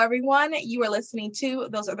Everyone, you are listening to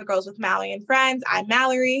Those Are the Girls with Mallory and Friends. I'm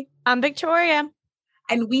Mallory. I'm Victoria.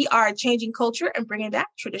 And we are changing culture and bringing back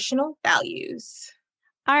traditional values.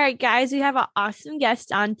 All right, guys, we have an awesome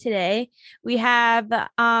guest on today. We have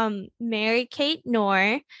Mary Kate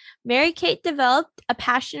Knorr. Mary Kate developed a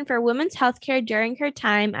passion for women's healthcare during her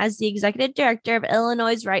time as the executive director of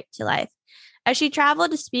Illinois' Right to Life. As she traveled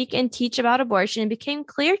to speak and teach about abortion, it became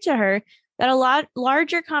clear to her that a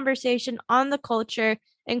larger conversation on the culture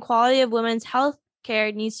and quality of women's health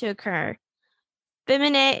care needs to occur.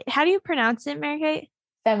 Femine, how do you pronounce it, Mary Kate?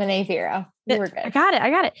 Femine Vero. You were good. I got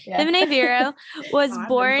it. Yeah. Femine Vero was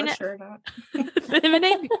born.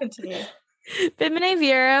 Femine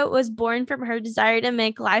Vero was born from her desire to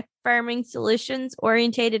make life-affirming,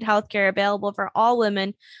 solutions-oriented healthcare available for all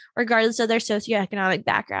women, regardless of their socioeconomic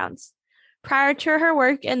backgrounds. Prior to her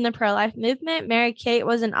work in the pro-life movement, Mary Kate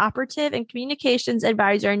was an operative and communications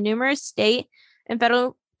advisor in numerous state and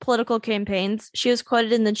federal political campaigns. She was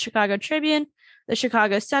quoted in the Chicago Tribune, the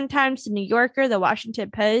Chicago Sun-Times, the New Yorker, the Washington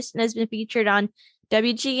Post, and has been featured on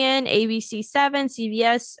WGN, ABC7,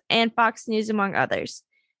 CBS, and Fox News, among others.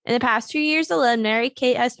 In the past 2 years alone, Mary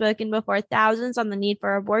Kate has spoken before thousands on the need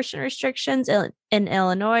for abortion restrictions in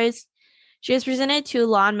Illinois. She has presented to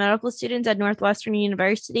law and medical students at Northwestern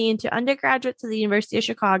University and to undergraduates at the University of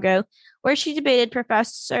Chicago, where she debated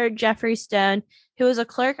Professor Jeffrey Stone, who was a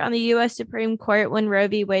clerk on the U.S. Supreme Court when Roe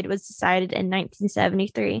v. Wade was decided in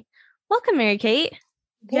 1973. Welcome, Mary Kate.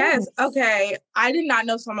 Yes. Okay. I did not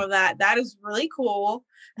know some of that. That is really cool.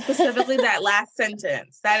 Specifically that last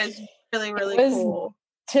sentence. That is really, really cool.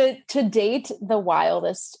 To date, the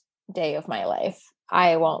wildest day of my life.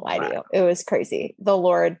 I won't lie to you. It was crazy. The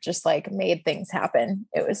Lord just made things happen.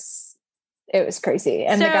 It was crazy.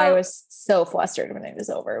 And the guy was so flustered when it was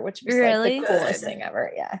over, which was really the coolest thing ever.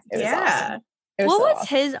 Yeah. It was awesome. What was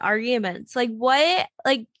his arguments?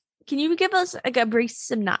 Can you give us a brief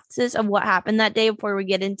synopsis of what happened that day before we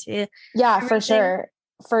get into everything?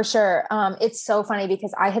 For sure. It's so funny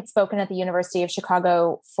because I had spoken at the University of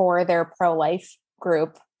Chicago for their pro-life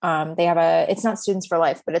group. They have it's not Students for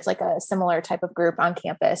Life, but it's like a similar type of group on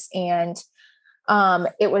campus. And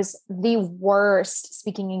it was the worst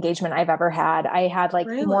speaking engagement I've ever had. I had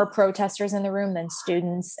more protesters in the room than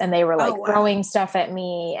students, and they were throwing stuff at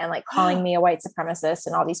me and calling me a white supremacist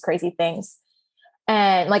and all these crazy things.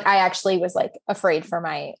 And I actually was afraid for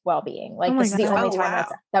my well-being. This is the only time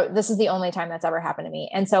this is the only time that's ever happened to me.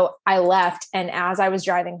 And so I left. And as I was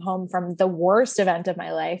driving home from the worst event of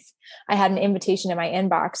my life, I had an invitation in my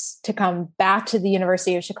inbox to come back to the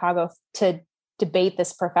University of Chicago to debate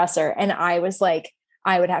this professor. And I was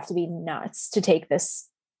I would have to be nuts to take this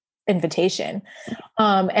invitation.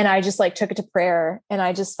 And I just took it to prayer. And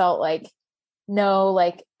I just felt no,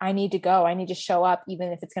 I need to go. I need to show up,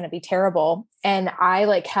 even if it's going to be terrible. And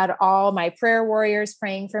I had all my prayer warriors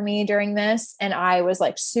praying for me during this. And I was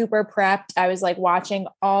super prepped. I was watching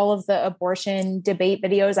all of the abortion debate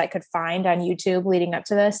videos I could find on YouTube leading up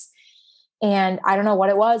to this. And I don't know what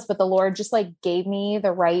it was, but the Lord just gave me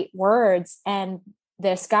the right words. And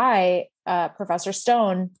this guy, Professor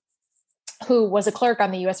Stone, who was a clerk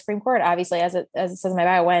on the U.S. Supreme Court, obviously, as it says in my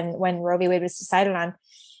bio, when Roe v. Wade was decided on,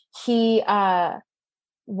 he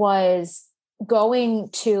was going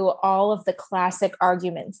to all of the classic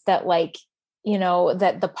arguments that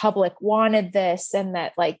that the public wanted this, and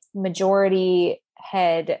that majority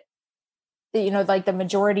had, the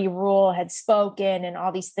majority rule had spoken, and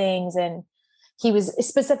all these things. And he was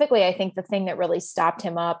specifically, I think the thing that really stopped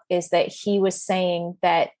him up is that he was saying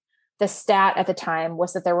that the stat at the time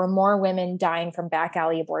was that there were more women dying from back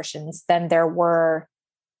alley abortions than there were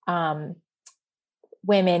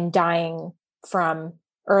women dying from,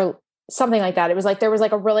 or something like that. It was there was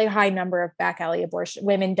a really high number of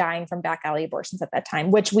women dying from back alley abortions at that time,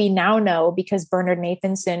 which we now know because Bernard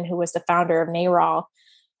Nathanson, who was the founder of NARAL,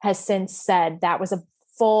 has since said that was a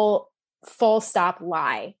full stop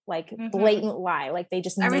lie, blatant lie. They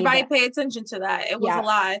just everybody pay attention to that. It was a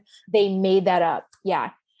lie. They made that up. Yeah.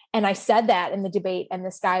 And I said that in the debate, and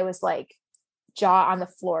this guy was jaw on the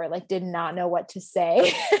floor, did not know what to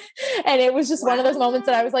say. And it was just one of those moments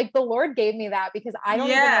that I was the Lord gave me that, because I don't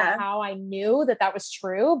even know how I knew that was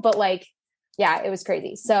true, but it was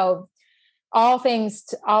crazy. So all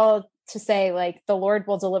to say, the Lord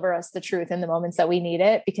will deliver us the truth in the moments that we need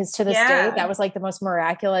it, because to this day, that was the most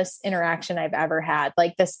miraculous interaction I've ever had.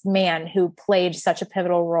 This man who played such a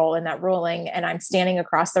pivotal role in that ruling, and I'm standing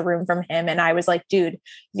across the room from him, and I was dude,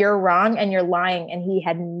 you're wrong and you're lying. And he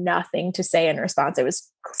had nothing to say in response. It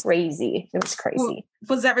was crazy. It was crazy.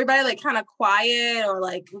 Was everybody kind of quiet, or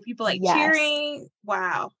were people cheering?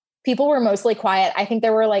 Wow. People were mostly quiet. I think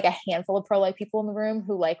there were like a handful of pro-life people in the room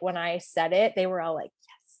who, like, when I said it, they were all like,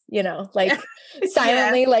 like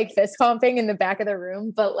silently like fist pumping in the back of the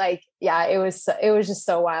room. But like, yeah, it was just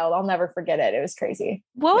so wild. I'll never forget it. It was crazy.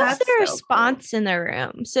 What was the response in the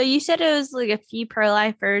room? So you said it was like a few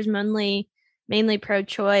pro-lifers, mainly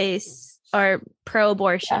pro-choice or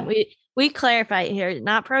pro-abortion. Yeah. We clarify here,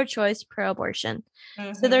 not pro-choice, pro-abortion.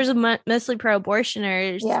 So there's mostly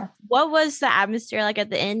pro-abortioners. Yeah. What was the atmosphere like at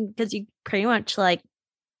the end? Because you pretty much like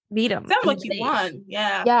beat them. Sounds like you won.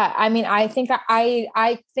 Yeah. Yeah. I mean, I think I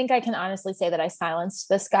can honestly say that I silenced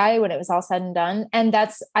this guy when it was all said and done. And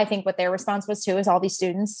that's, I think, what their response was too, is all these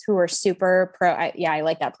students who were super pro. I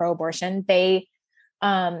like that, pro-abortion. They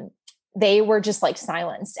were just like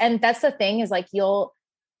silenced. And that's the thing, is like,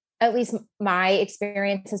 at least my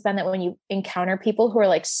experience has been that when you encounter people who are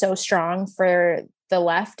like so strong for the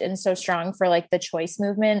left and so strong for like the choice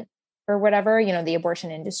movement or whatever, the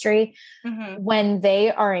abortion industry, when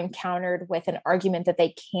they are encountered with an argument that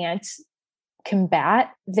they can't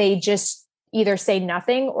combat, they just either say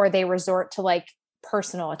nothing or they resort to like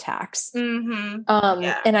personal attacks. And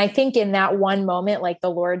I think in that one moment, like,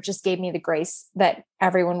 the Lord just gave me the grace that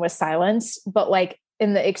everyone was silenced. But like,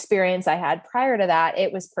 in the experience I had prior to that,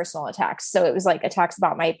 it was personal attacks. So it was like attacks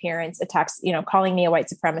about my appearance, attacks, calling me a white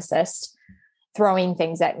supremacist, throwing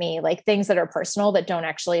things at me, like things that are personal that don't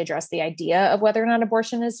actually address the idea of whether or not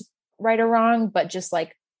abortion is right or wrong, but just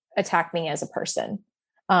like attack me as a person.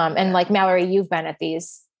 And like, Mallory, you've been at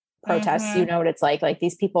these protests, you know what it's like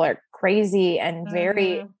these people are crazy and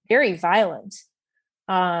very, very violent,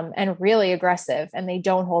 and really aggressive, and they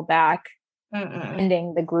don't hold back.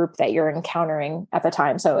 Ending the group that you're encountering at the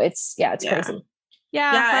time. So it's crazy.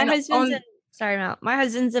 Yeah. My husband's my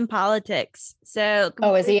husband's in politics. So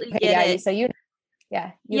is he? Yeah.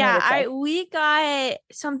 So we got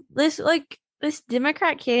this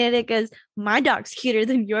Democrat candidate goes, my dog's cuter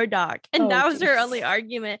than your dog. And that was her only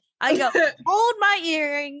argument. I go, hold my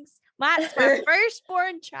earrings. My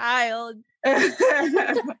firstborn child.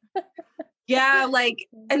 Yeah. Like,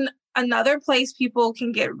 and another place people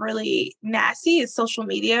can get really nasty is social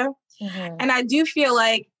media. And I do feel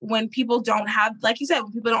like when people don't have, like you said,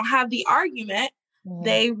 when people don't have the argument,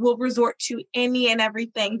 they will resort to any and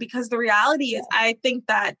everything, because the reality is, I think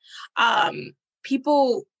that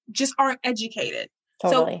people just aren't educated.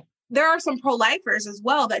 Totally. So there are some pro-lifers as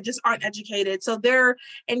well that just aren't educated. So they're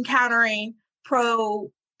encountering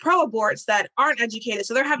pro-aborts that aren't educated.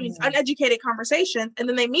 So they're having these uneducated conversations, and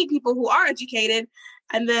then they meet people who are educated,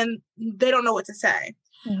 and then they don't know what to say,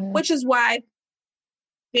 which is why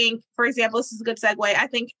I think, for example, this is a good segue. I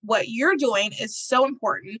think what you're doing is so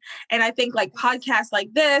important. And I think like podcasts like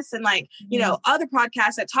this and like, other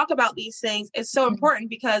podcasts that talk about these things is so important,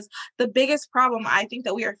 because the biggest problem I think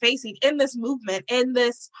that we are facing in this movement, in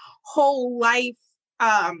this whole life,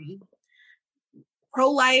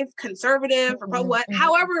 pro-life, conservative, or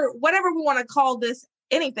whatever we want to call this,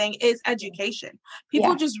 anything, is education.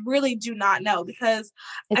 People just really do not know, because,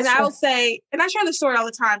 I will say, and I share this story all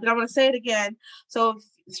the time, but I want to say it again. So if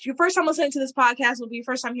it's your first time listening to this podcast, will be your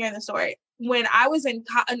first time hearing the story. When I was in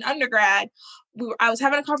undergrad, I was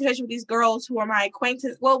having a conversation with these girls who are my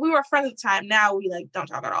acquaintance. Well, we were friends at the time. Now we like don't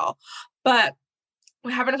talk at all, but we're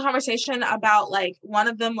having a conversation about like, one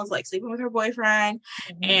of them was like sleeping with her boyfriend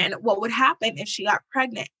and what would happen if she got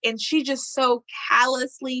pregnant. And she just so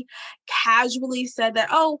casually said that,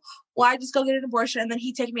 oh, well, I just go get an abortion and then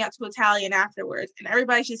he take me out to Italian afterwards. And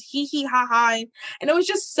everybody's just hee hee ha ha. And it was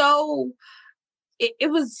just so, it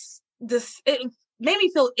made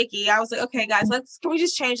me feel icky. I was like, okay, guys, can we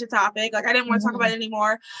just change the topic? Like, I didn't want to talk about it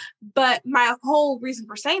anymore. But my whole reason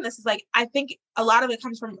for saying this is like, I think a lot of it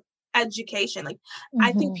comes from education. Like,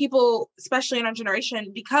 I think people, especially in our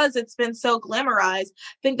generation, because it's been so glamorized,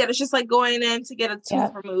 think that it's just like going in to get a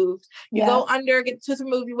tooth removed. You go under, get the tooth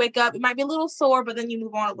removed, you wake up, it might be a little sore, but then you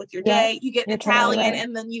move on with your day. You get Italian, totally,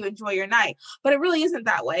 and then you enjoy your night. But it really isn't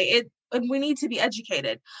that way. We need to be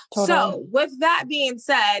educated. Totally. So with that being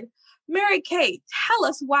said, Mary Kate, tell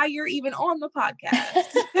us why you're even on the podcast.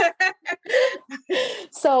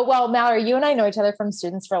 So, well, Mallory, you and I know each other from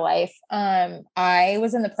Students for Life. I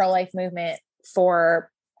was in the pro-life movement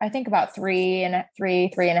for, I think, about three and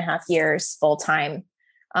a half years full time.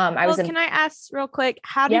 Can I ask real quick,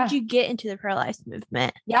 how did you get into the pro-life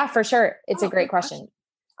movement? Yeah, for sure. It's a great question.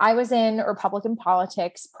 I was in Republican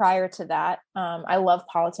politics prior to that. I love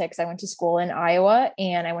politics. I went to school in Iowa,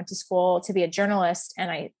 and I went to school to be a journalist.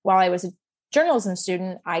 And while I was a journalism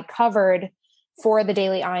student, I covered for the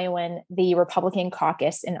Daily Iowan the Republican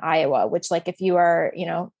caucus in Iowa, which, like, if you are,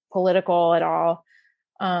 political at all,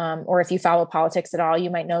 or if you follow politics at all,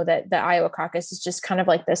 you might know that the Iowa caucus is just kind of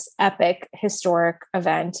like this epic historic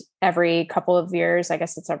event every couple of years. I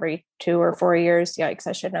guess it's every 2 or 4 years. Yikes,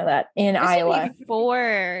 I should know that. In Iowa.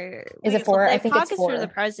 4. Is it 4? I think it's 4. For the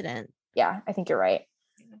president. Yeah, I think you're right.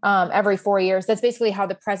 Every 4 years. That's basically how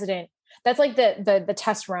the president, that's like the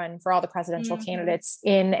test run for all the presidential candidates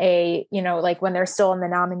in a, like when they're still in the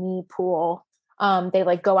nominee pool. They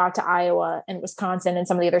like go out to Iowa and Wisconsin and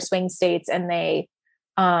some of the other swing states, and they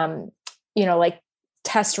like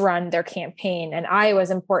test run their campaign. And Iowa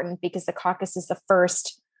is important because the caucus is the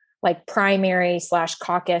first like primary /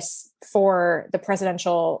 caucus for the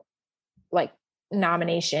presidential like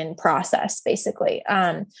nomination process, basically.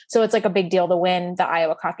 So it's like a big deal to win the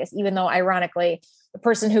Iowa caucus, even though ironically, the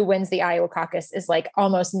person who wins the Iowa caucus is like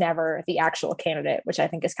almost never the actual candidate, which I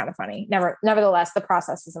think is kind of funny. Nevertheless, the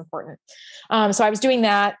process is important. So I was doing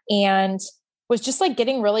that and was just like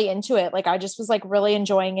getting really into it. Like I just was like really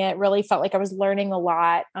enjoying it, really felt like I was learning a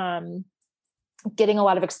lot, getting a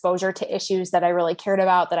lot of exposure to issues that I really cared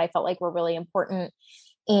about, that I felt like were really important,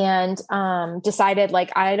 and decided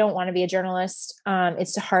like, I don't want to be a journalist.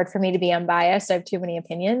 It's hard for me to be unbiased. I have too many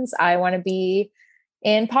opinions. I want to be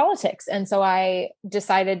in politics. And so I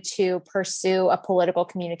decided to pursue a political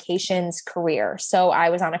communications career. So I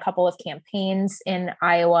was on a couple of campaigns in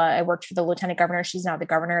Iowa. I worked for the lieutenant governor. She's now the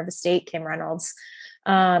governor of the state, Kim Reynolds.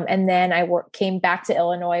 And then I came back to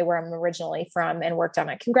Illinois, where I'm originally from, and worked on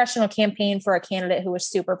a congressional campaign for a candidate who was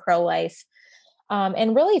super pro-life.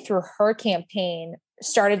 And really through her campaign,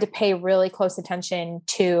 started to pay really close attention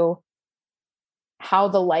to how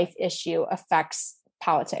the life issue affects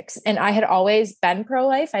politics. And I had always been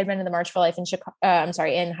pro-life. I'd been to the March for Life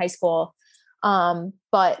in high school.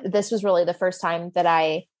 But this was really the first time that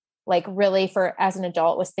I like really as an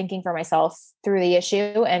adult was thinking for myself through the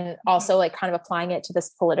issue, and also like kind of applying it to this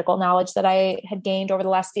political knowledge that I had gained over the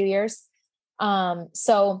last few years.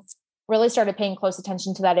 So really started paying close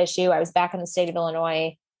attention to that issue. I was back in the state of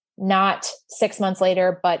Illinois, not 6 months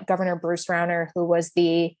later, but Governor Bruce Rauner, who was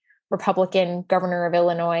the Republican governor of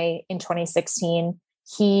Illinois in 2016,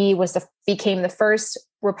 he became the first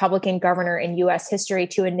Republican governor in U.S. history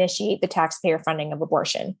to initiate the taxpayer funding of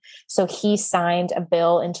abortion. So he signed a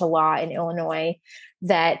bill into law in Illinois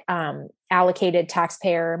that allocated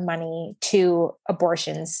taxpayer money to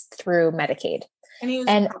abortions through Medicaid. And he was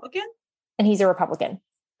a Republican? And he's a Republican.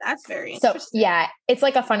 That's very interesting. So yeah, it's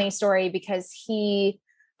like a funny story because he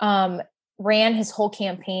ran his whole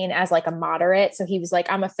campaign as like a moderate. So he was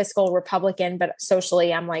like, I'm a fiscal Republican, but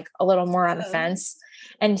socially I'm like a little more on the fence.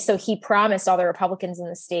 And so he promised all the Republicans in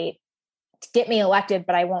the state to get me elected,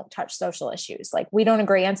 but I won't touch social issues. Like we don't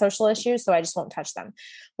agree on social issues, so I just won't touch them,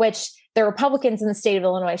 which the Republicans in the state of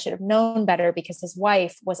Illinois should have known better because his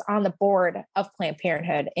wife was on the board of Planned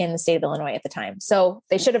Parenthood in the state of Illinois at the time. So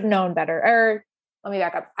they should have known better. Or let me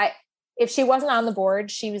back up. If she wasn't on the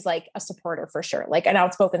board, she was like a supporter for sure, like an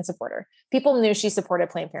outspoken supporter. People knew she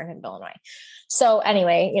supported Planned Parenthood of Illinois. So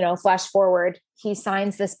anyway, flash forward, he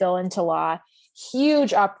signs this bill into law,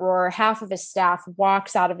 huge uproar. Half of his staff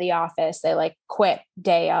walks out of the office. They like quit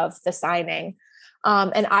day of the signing.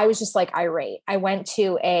 And I was just like irate. I went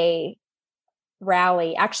to a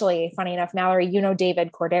rally. Actually, funny enough, Mallory,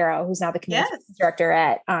 David Cordero, who's now the communications director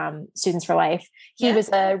at Students for Life. He was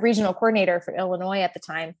a regional coordinator for Illinois at the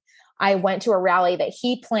time. I went to a rally that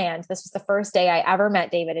he planned. This was the first day I ever met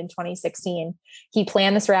David in 2016. He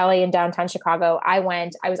planned this rally in downtown Chicago. I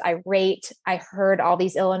went, I was irate. I heard all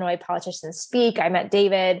these Illinois politicians speak. I met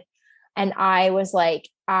David and I was like,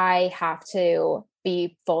 I have to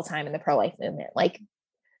be full-time in the pro-life movement. Like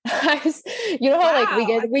I was, how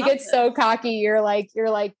like we get so cocky. You're like,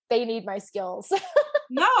 they need my skills.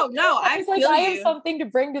 No, I was like, I have something to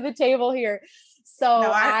bring to the table here. So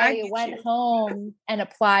I went home and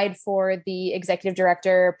applied for the executive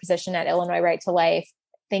director position at Illinois Right to Life,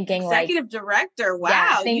 thinking executive director.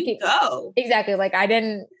 Wow, you go. Exactly. Like I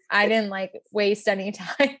didn't like waste any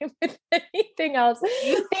time with anything else.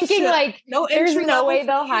 Thinking like there's no way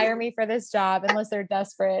they'll hire me for this job unless they're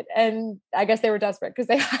desperate. And I guess they were desperate because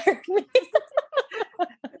they hired me.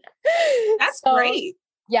 That's great.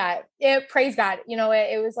 Yeah, praise God.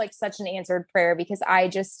 It was like such an answered prayer because I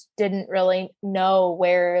just didn't really know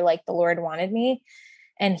where like the Lord wanted me,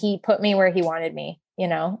 and he put me where he wanted me,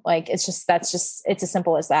 like it's as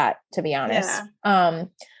simple as that, to be honest. Yeah.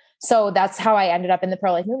 So that's how I ended up in the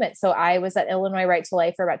pro-life movement. So I was at Illinois Right to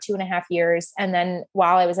Life for about 2.5 years. And then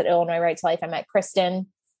while I was at Illinois Right to Life, I met Kristen,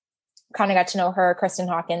 kind of got to know her, Kristen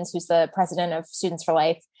Hawkins, who's the president of Students for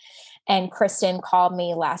Life. And Kristen called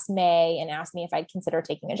me last May and asked me if I'd consider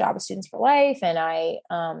taking a job with Students for Life. And I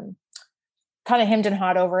kind kind of hemmed and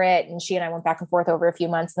hawed over it. And she and I went back and forth over a few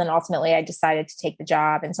months. And then ultimately I decided to take the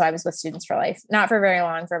job. And so I was with Students for Life, not for very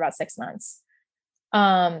long, for about 6 months.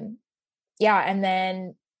 Yeah. And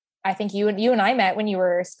then I think you and I met when you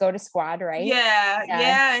were SCOTA squad, right?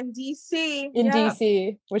 Yeah. In DC.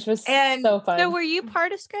 DC, which was so fun. So were you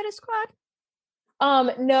part of SCOTA squad?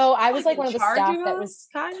 No, I was like one of the staff that was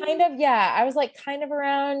kind of, I was like kind of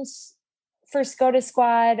around for SCOTA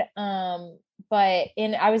squad. But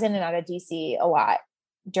I was in and out of DC a lot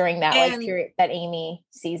during that like period, that Amy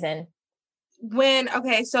season.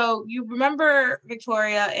 So you remember,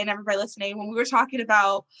 Victoria and everybody listening, when we were talking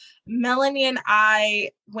about Melanie and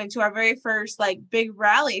I went to our very first like big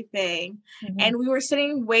rally thing, and we were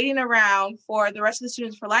sitting waiting around for the rest of the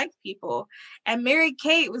Students for Life people, and Mary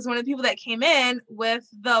Kate was one of the people that came in with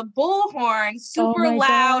the bullhorn super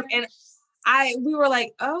loud, and we were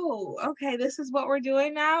like, oh, okay, this is what we're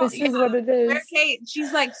doing now. This is what it is. Mary Kate,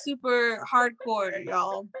 she's like super hardcore,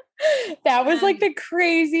 y'all. That was like the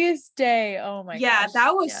craziest day. Oh my gosh. Yeah,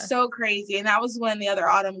 that was so crazy. And that was when the other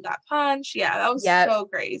Autumn got punched. Yeah, that was so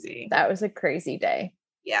crazy. That was a crazy day.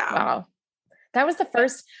 Yeah. Wow. That was the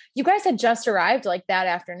first, you guys had just arrived like that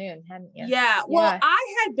afternoon, hadn't you? Yeah. Well,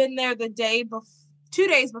 I had been there the day 2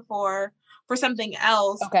 days before for something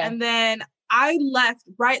else. Okay. And then I left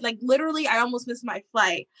literally I almost missed my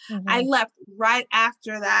flight. I left right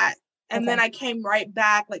after that. And then I came right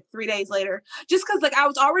back like 3 days later, just because like I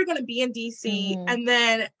was already going to be in DC. And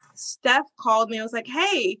then Steph called me and was like,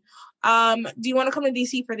 hey, do you want to come to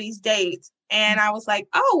DC for these dates? And I was like,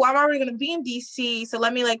 oh, I'm already going to be in DC. So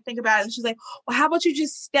let me like think about it. And she's like, well, how about you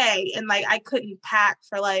just stay? And like, I couldn't pack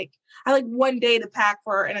for I had 1 day to pack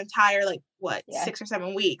for an entire 6 or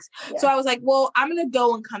 7 weeks. Yeah. So I was like, well, I'm going to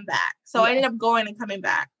go and come back. So I ended up going and coming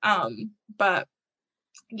back. But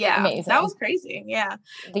yeah, amazing. That was crazy. Yeah.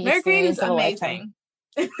 Mary Kate is amazing.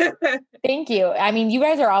 Thank you. I mean, you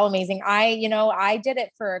guys are all amazing. I did it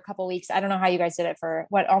for a couple weeks. I don't know how you guys did it for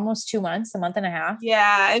almost 2 months, a month and a half.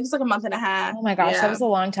 Yeah. It was like a month and a half. Oh my gosh. That was a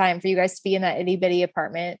long time for you guys to be in that itty bitty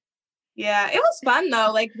apartment. Yeah. It was fun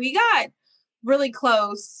though. Like we got really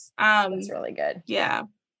close. It's really good. Yeah.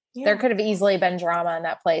 There could have easily been drama in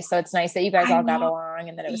that place. So it's nice that you guys all got along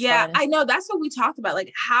and that it was fun. I know. That's what we talked about.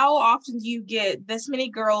 Like, how often do you get this many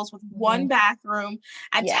girls with one bathroom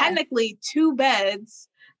and technically 2 beds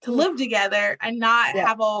to live together and not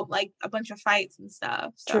have a bunch of fights and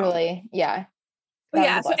stuff? So. Truly. Yeah.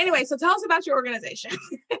 So anyway, so tell us about your organization.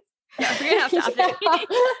 Yeah, we're going to have to.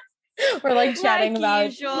 We're like chatting about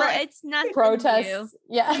it's nothing protests.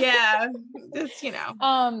 New. Yeah. Just,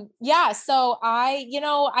 So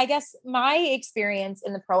I guess my experience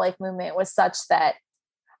in the pro-life movement was such that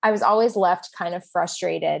I was always left kind of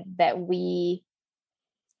frustrated that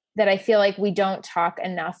I feel like we don't talk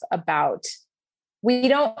enough about, we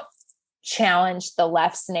don't challenge the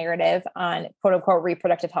left's narrative on quote unquote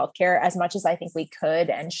reproductive health care as much as I think we could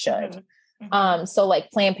and should. So like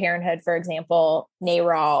Planned Parenthood, for example,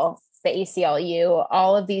 NARAL, the ACLU,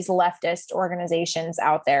 all of these leftist organizations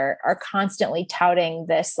out there are constantly touting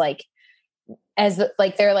this,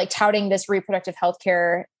 they're touting this reproductive health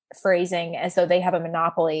care phrasing as though they have a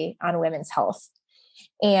monopoly on women's health.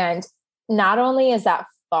 And not only is that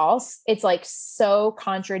false, it's so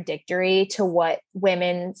contradictory to what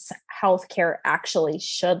women's health care actually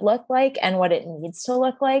should look like and what it needs to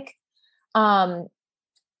look like.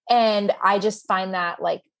 And I just find that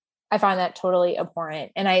I find that totally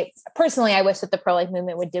abhorrent. And I wish that the pro-life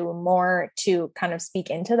movement would do more to kind of speak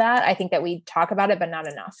into that. I think that we talk about it, but not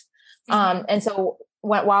enough. And so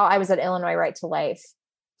while I was at Illinois Right to Life,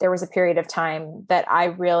 there was a period of time that I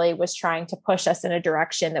really was trying to push us in a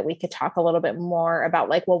direction that we could talk a little bit more about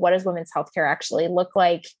what does women's healthcare actually look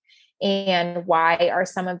like? And why are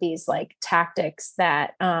some of these tactics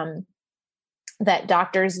that, that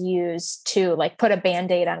doctors use to put a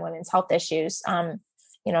Band-Aid on women's health issues.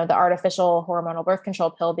 The artificial hormonal birth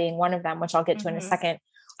control pill being one of them, which I'll get to in a second.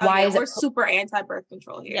 Why is we're super anti-birth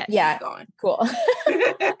control here? Yeah. Going. Cool.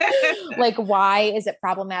 Why is it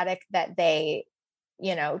problematic that they,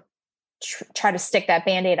 try to stick that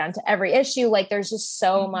Band-Aid onto every issue? There's just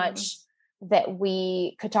so much that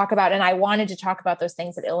we could talk about. And I wanted to talk about those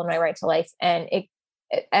things at Illinois Right to Life. And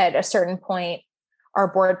at a certain point, our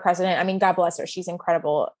board president, I mean, God bless her, she's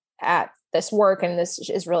incredible at this work and this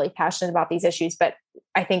is really passionate about these issues. But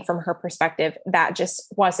I think from her perspective, that just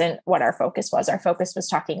wasn't what our focus was. Our focus was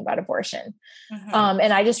talking about abortion.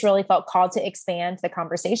 And I just really felt called to expand the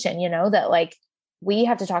conversation, that we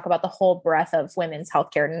have to talk about the whole breadth of women's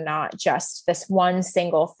healthcare, not just this one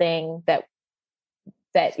single thing that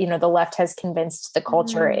the left has convinced the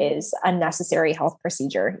culture is a necessary health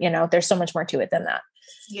procedure. There's so much more to it than that.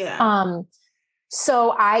 Yeah.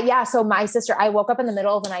 So so my sister, I woke up in the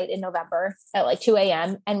middle of the night in November at like 2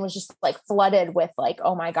 a.m. and was just like flooded with like,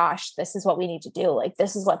 oh my gosh, this is what we need to do. Like,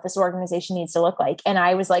 this is what this organization needs to look like. And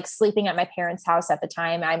I was like sleeping at my parents' house at the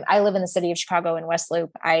time. I live in the city of Chicago in West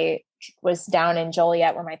Loop. I was down in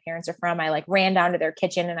Joliet where my parents are from. I like ran down to their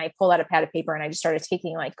kitchen and I pulled out a pad of paper and I just started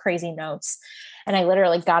taking like crazy notes. And I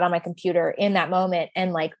literally got on my computer in that moment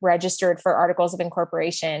and like registered for articles of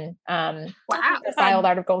incorporation. Filed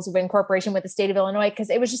articles of incorporation with the state of Illinois. Cause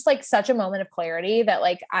it was just like such a moment of clarity that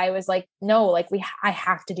like, I was like, no, like I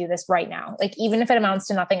have to do this right now. Like, even if it amounts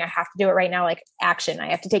to nothing, I have to do it right now. Like action, I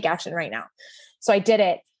have to take action right now. So I did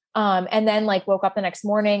it. And then like woke up the next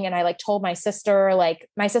morning and I like told my sister, like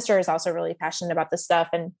my sister is also really passionate about this stuff.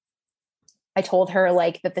 And I told her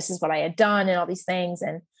like that this is what I had done and all these things.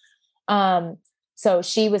 And, so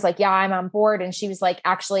she was like, yeah, I'm on board. And she was like,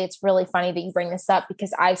 actually, it's really funny that you bring this up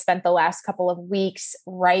because I've spent the last couple of weeks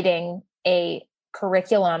writing a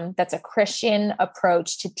curriculum that's a Christian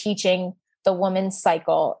approach to teaching the woman's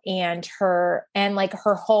cycle and her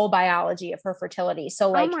whole biology of her fertility. So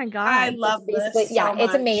like, oh my God, I love this. Yeah,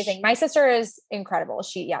 it's amazing. My sister is incredible.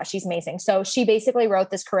 She's amazing. So she basically wrote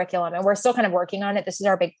this curriculum and we're still kind of working on it. This is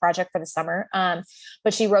our big project for the summer.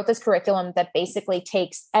 But she wrote this curriculum that basically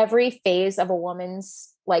takes every phase of a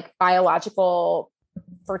woman's like biological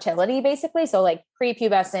fertility, basically. So like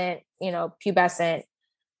prepubescent, pubescent,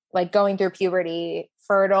 like going through puberty,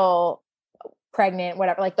 fertile, pregnant,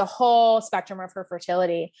 whatever, like the whole spectrum of her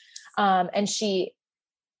fertility. And she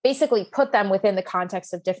basically put them within the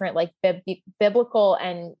context of different like biblical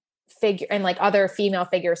and figure and like other female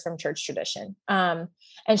figures from church tradition.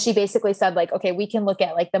 And she basically said like, okay, we can look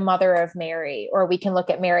at like the mother of Mary, or we can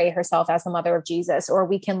look at Mary herself as the mother of Jesus, or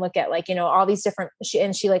we can look at like, all these different,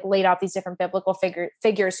 she like laid out these different biblical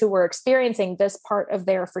figures who were experiencing this part of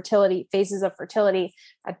their fertility, phases of fertility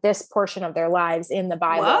at this portion of their lives in the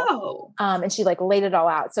Bible. Whoa. And she like laid it all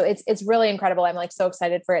out. So it's really incredible. I'm like so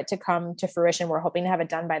excited for it to come to fruition. We're hoping to have it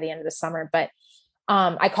done by the end of the summer, but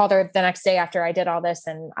I called her the next day after I did all this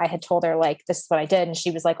and I had told her like, this is what I did. And she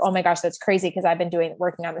was like, oh my gosh, that's crazy. Cause I've been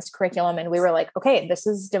working on this curriculum. And we were like, okay, this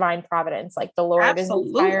is divine providence. Like the Lord is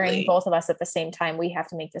inspiring both of us at the same time. We have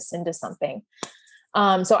to make this into something.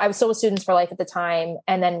 So I was still with Students for Life at the time.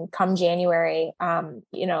 And then come January,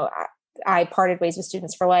 I parted ways with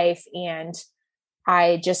Students for Life and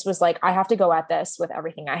I just was like, I have to go at this with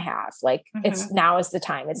everything I have. Like it's now is the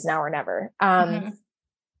time. It's now or never.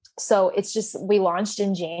 So it's just, we launched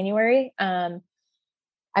in January. I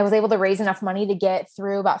was able to raise enough money to get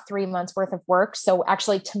through about 3 months worth of work. So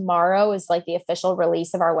actually tomorrow is like the official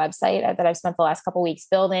release of our website that I've spent the last couple of weeks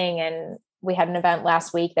building. And we had an event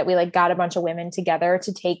last week that we like got a bunch of women together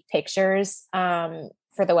to take pictures for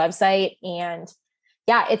the website. And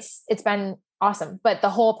yeah, it's been awesome. But the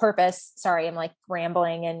whole purpose, sorry, I'm like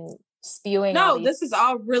rambling and spewing. No, this is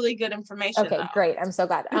all really good information. Okay, great. I'm so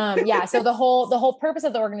glad. So the whole purpose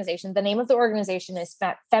of the organization, the name of the organization is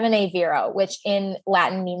Feminae Vero, which in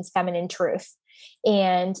Latin means feminine truth.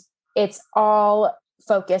 And it's all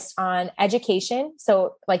focused on education.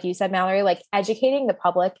 So like you said, Mallory, like educating the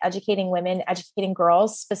public, educating women, educating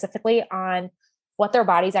girls specifically on what their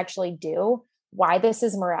bodies actually do, why this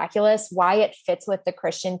is miraculous, why it fits with the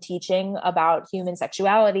Christian teaching about human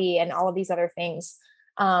sexuality and all of these other things.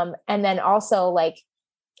 And then also like,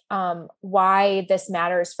 why this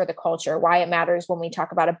matters for the culture, why it matters when we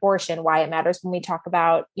talk about abortion, why it matters when we talk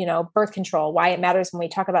about, birth control, why it matters when we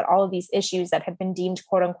talk about all of these issues that have been deemed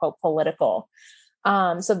quote unquote political.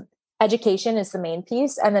 So education is the main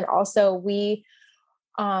piece. And then also we,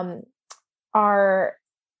 are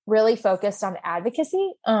really focused on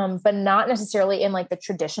advocacy, but not necessarily in like the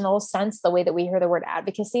traditional sense, the way that we hear the word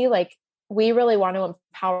advocacy. Like we really want to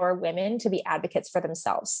empower women to be advocates for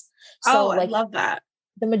themselves. So I love that.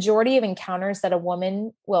 The majority of encounters that a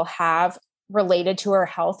woman will have related to her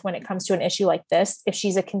health when it comes to an issue like this, if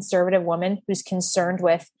she's a conservative woman who's concerned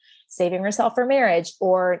with saving herself for marriage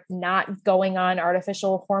or not going on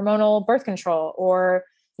artificial hormonal birth control, or,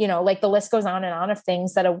 like the list goes on and on of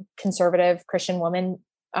things that a conservative Christian woman,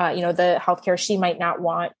 the healthcare she might not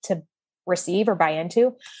want to receive or buy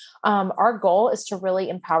into. Our goal is to really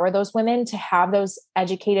empower those women to have those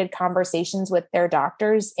educated conversations with their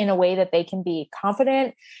doctors in a way that they can be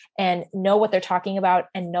confident and know what they're talking about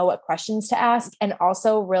and know what questions to ask. And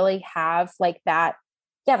also really have like that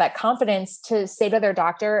confidence to say to their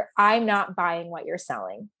doctor, I'm not buying what you're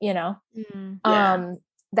selling,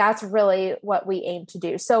 That's really what we aim to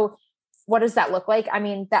do. So what does that look like? I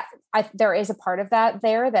mean, there is a part of that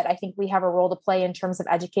there that I think we have a role to play in terms of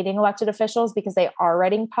educating elected officials, because they are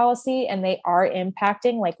writing policy and they are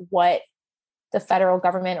impacting like what the federal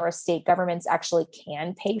government or state governments actually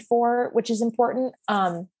can pay for, which is important.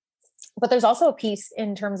 But there's also a piece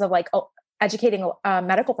in terms of like educating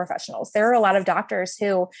medical professionals. There are a lot of doctors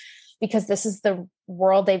who, because this is the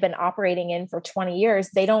world they've been operating in for 20 years,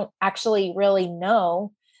 they don't actually really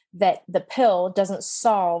know that the pill doesn't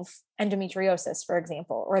solve endometriosis, for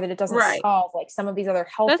example, or that it doesn't solve like some of these other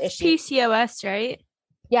health issues. PCOS, right?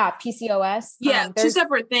 Yeah, PCOS. Yeah, two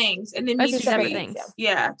separate things. And then two separate things.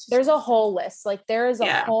 Yeah. There's a whole list. Like there is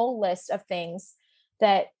a whole list of things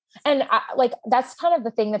that, and that's kind of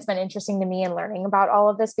the thing that's been interesting to me in learning about all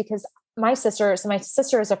of this, because my sister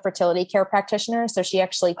is a fertility care practitioner. So she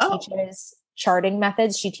actually teaches charting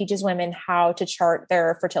methods. She teaches women how to chart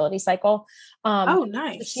their fertility cycle.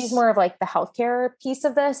 Nice. She's more of like the healthcare piece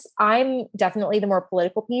of this. I'm definitely the more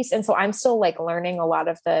political piece. And so I'm still like learning a lot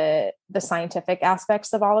of the scientific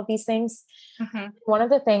aspects of all of these things. Mm-hmm. One of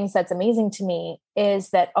the things that's amazing to me is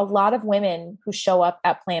that a lot of women who show up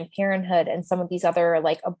at Planned Parenthood and some of these other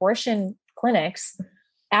like abortion clinics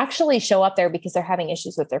actually show up there because they're having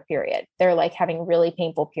issues with their period. They're like having really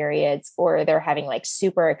painful periods, or they're having like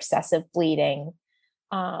super excessive bleeding.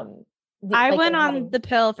 I went on the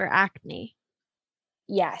pill for acne.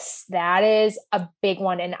 Yes, that is a big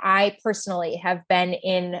one. And I personally have been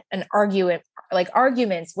in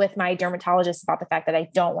arguments with my dermatologist about the fact that I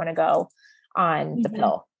don't want to go on the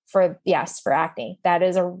pill for acne. That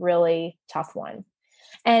is a really tough one.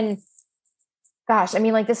 And gosh, I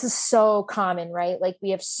mean, like this is so common, right? Like we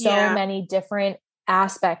have so many different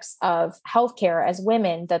aspects of healthcare as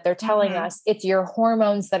women that they're telling us it's your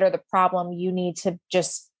hormones that are the problem. You need to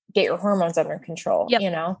just get your hormones under control, you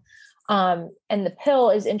know? And the pill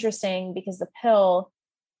is interesting because the pill,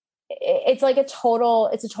 it's like a total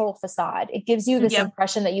facade. It gives you this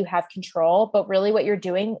impression that you have control, but really what you're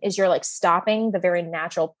doing is you're like stopping the very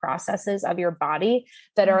natural processes of your body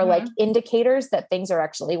that are like indicators that things are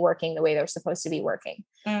actually working the way they're supposed to be working.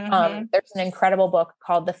 There's an incredible book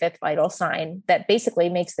called The Fifth Vital Sign that basically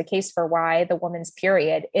makes the case for why the woman's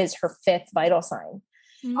period is her fifth vital sign.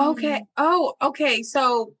 Okay. Oh, okay.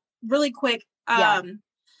 So really quick,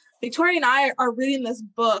 Victoria and I are reading this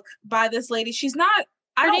book by this lady. She's not,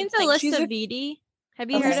 her name's Alyssa Vitti.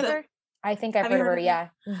 Have you heard of her? I think I've heard of her. Yeah.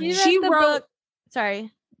 She wrote the book.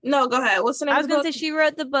 Sorry. No, go ahead. What's the name? I was going to say she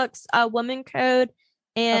wrote the books, Woman Code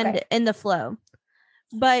and In the Flow.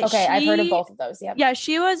 But I've heard of both of those. Yeah. Yeah,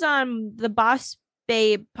 she was on the Boss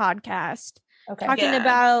Babe podcast talking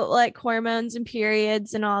about like hormones and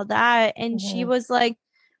periods and all that. And she was like,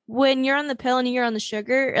 when you're on the pill and you're on the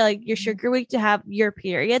sugar, like your sugar week to have your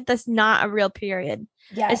period, that's not a real period.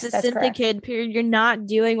 Yes, it's a synthetic period. You're not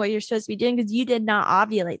doing what you're supposed to be doing because you did not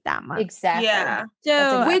ovulate that month. Exactly. Yeah. So,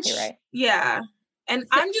 that's exactly right. Yeah. And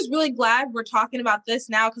I'm just really glad we're talking about this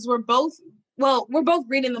now because we're both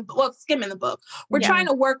reading skimming the book. We're trying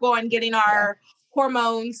to work on getting our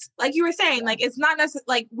hormones, like you were saying, like it's not necessarily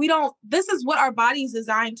like this is what our body's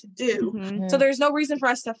designed to do. So there's no reason for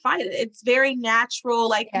us to fight it. It's very natural.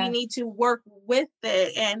 Like we need to work with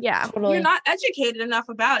it, and totally. you're not educated enough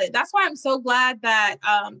about it. That's why I'm so glad that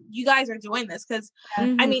you guys are doing this, because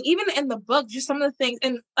I mean, even in the book, just some of the things,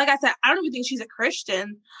 and like I said, I don't even think she's a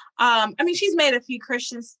Christian. I mean, she's made a few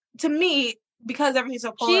Christians, to me, because everything's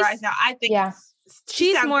so polarized now. I think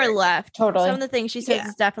she's more left. Totally. Some of the things she says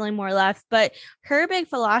is definitely more left, but her big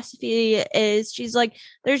philosophy is she's like,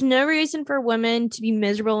 there's no reason for women to be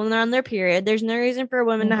miserable when they're on their period. There's no reason for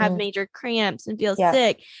women to have major cramps and feel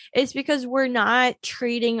sick. It's because we're not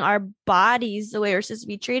treating our bodies the way we're supposed to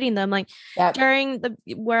be treating them. Like during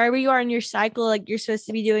wherever you are in your cycle, like you're supposed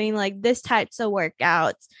to be doing like this types of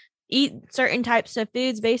workouts, eat certain types of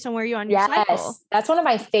foods based on where you're on your cycle. That's one of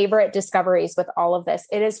my favorite discoveries with all of this.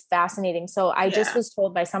 It is fascinating. So I just was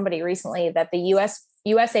told by somebody recently that the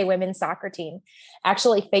USA women's soccer team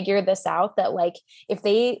actually figured this out, that like if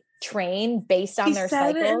they train based on their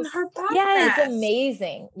cycles, it's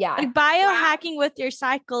amazing. Yeah. Like biohacking with your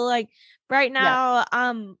cycle. Like right now,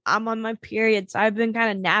 I'm on my period. So I've been kind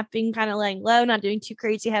of napping, kind of laying low, not doing too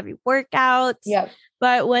crazy heavy workouts.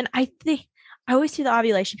 But when I always see the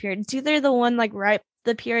ovulation period. It's either the one like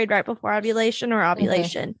the period right before ovulation or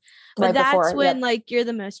ovulation. But that's when like you're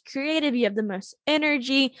the most creative, you have the most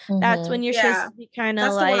energy. That's when you're supposed to be kind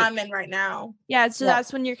of like, that's the one I'm in right now. Yeah. So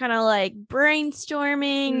that's when you're kind of like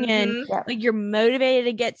brainstorming and like you're motivated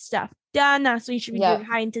to get stuff done. That's when you should be doing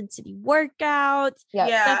high intensity workouts,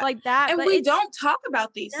 stuff like that. And we don't talk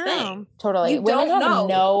about these things. Totally. Women have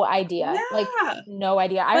no idea. Like no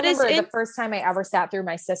idea. I remember the first time I ever sat through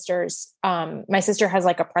my sister's, my sister has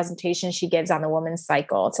like a presentation she gives on the woman's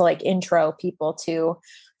cycle to like intro people to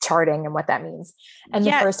charting and what that means. And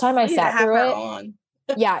the first time I sat through it,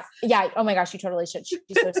 Yeah. Oh my gosh, you totally should. She's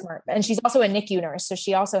so smart. And she's also a NICU nurse. So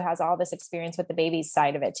she also has all this experience with the baby's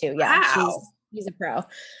side of it too. Yeah. Wow. She's a pro.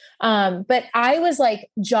 But I was like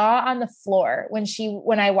jaw on the floor when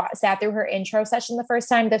I sat through her intro session the first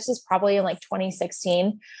time. This was probably in like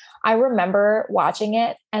 2016. I remember watching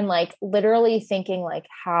it and like literally thinking like,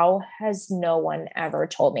 how has no one ever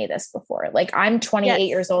told me this before? Like I'm 28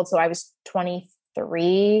 years old. So I was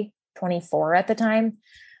 23, 24 at the time.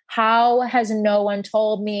 How has no one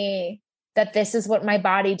told me that this is what my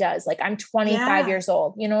body does? Like I'm 25 years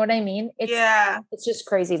old. You know what I mean? It's just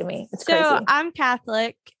crazy to me. It's crazy. I'm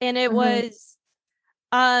Catholic, and it was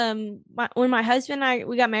when my husband and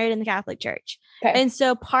we got married in the Catholic Church. Okay. And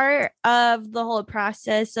so part of the whole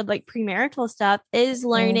process of like premarital stuff is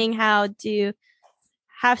learning how to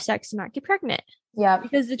have sex and not get pregnant. Yeah.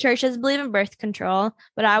 Because the church doesn't believe in birth control,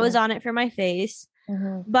 but I was on it for my face.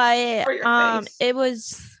 But it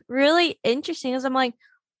was really interesting because I'm like,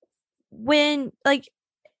 when like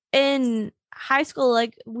in high school,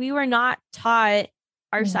 like we were not taught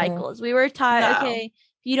our cycles. We were taught, okay,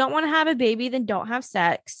 if you don't want to have a baby, then don't have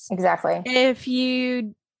sex. Exactly. If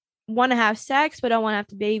you want to have sex but don't want to have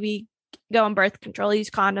the baby, go on birth control, use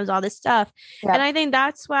condoms, all this stuff. Yep. And I think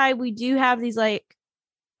that's why we do have these like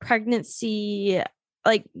pregnancy,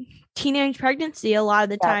 like teenage pregnancy a lot of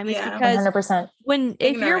the time is because 100%.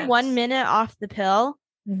 if you're 1 minute off the pill,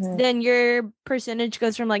 then your percentage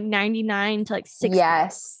goes from like 99 to like 60.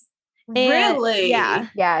 Yes. And, really? Yeah.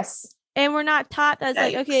 Yes. And we're not taught that's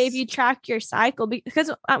like, okay, if you track your cycle,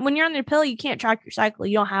 because when you're on the pill, you can't track your cycle.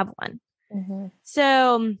 You don't have one.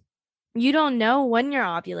 So you don't know when you're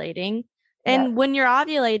ovulating. And when you're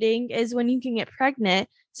ovulating is when you can get pregnant.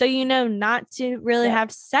 So you know not to really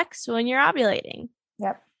have sex when you're ovulating.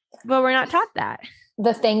 Yep. But we're not taught that.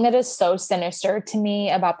 The thing that is so sinister to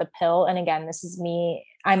me about the pill, and again, this is me,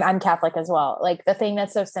 I'm Catholic as well. Like the thing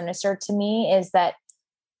that's so sinister to me is that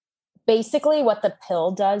basically what the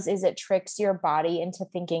pill does is it tricks your body into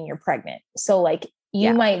thinking you're pregnant. So like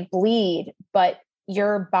you might bleed, but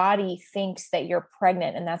your body thinks that you're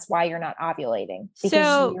pregnant, and that's why you're not ovulating.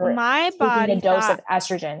 So my body a dose of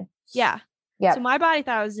estrogen. Yeah. So my body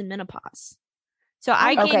thought I was in menopause. So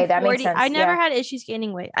I gained 40. I never had issues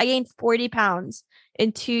gaining weight. I gained 40 pounds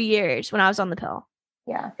in 2 years when I was on the pill.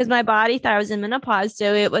 Yeah. Because my body thought I was in menopause.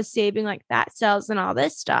 So it was saving like fat cells and all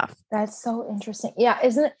this stuff. That's so interesting. Yeah.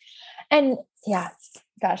 Isn't it? And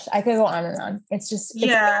gosh, I could go on and on. It's just, it's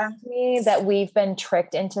to me that we've been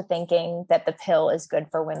tricked into thinking that the pill is good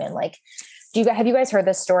for women. Like, have you guys heard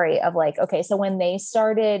this story of like, okay, so when they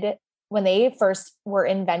first were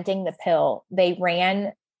inventing the pill, they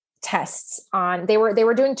ran tests on, they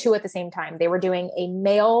were doing two at the same time. They were doing a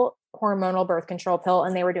male hormonal birth control pill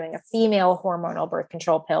and they were doing a female hormonal birth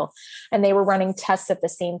control pill. And they were running tests at the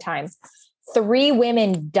same time. 3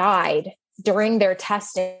 women died during their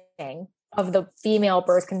testing of the female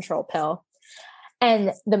birth control pill.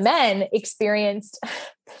 And the men experienced,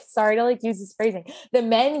 sorry to like use this phrasing, the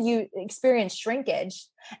men experienced shrinkage,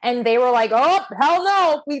 and they were like, oh, hell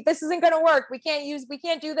no, this isn't going to work. We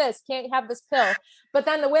can't do this. Can't have this pill. But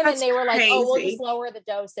then the women, they were like, oh, we'll just lower the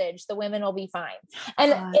dosage. The women will be fine.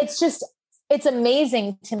 And it's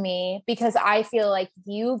amazing to me because I feel like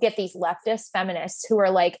you get these leftist feminists who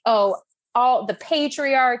are like, oh, all the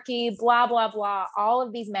patriarchy, blah, blah, blah. All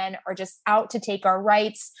of these men are just out to take our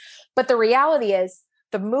rights. But the reality is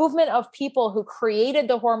the movement of people who created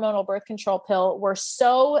the hormonal birth control pill were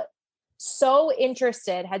so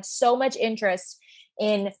interested, had so much interest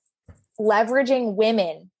in leveraging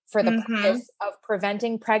women for the purpose of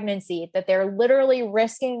preventing pregnancy that they're literally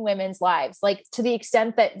risking women's lives, like to the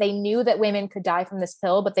extent that they knew that women could die from this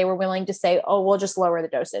pill, but they were willing to say, oh, we'll just lower the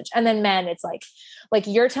dosage. And then men, it's like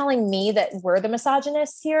you're telling me that we're the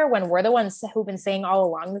misogynists here when we're the ones who've been saying all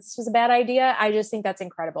along this was a bad idea. I just think that's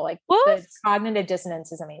incredible. Like the cognitive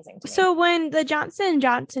dissonance is amazing to me. So when the Johnson &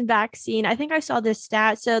 Johnson vaccine, I think I saw this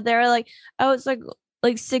stat. So they're like, oh, it's like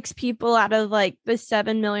 6 people out of like the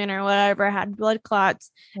 7 million or whatever had blood clots.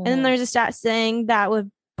 And then there's a stat saying that with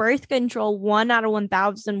birth control, 1 out of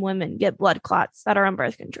 1,000 women get blood clots that are on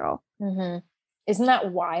birth control. Isn't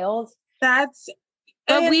that wild? But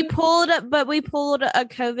we pulled a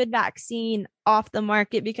COVID vaccine off the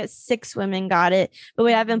market because 6 women got it, but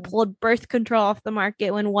we haven't pulled birth control off the market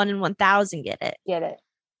when 1 in 1,000 get it.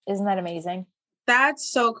 Isn't that amazing?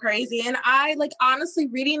 That's so crazy. And I honestly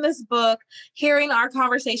reading this book, hearing our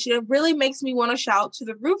conversation, it really makes me want to shout to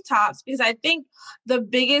the rooftops because I think the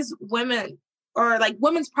biggest women's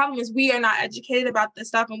problem is we are not educated about this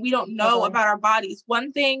stuff and we don't know about our bodies.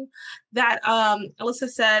 One thing that Alyssa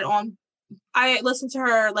said on I listened to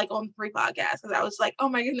her like on 3 podcasts because I was like, oh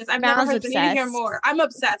my goodness, I've never heard the need to hear more. I'm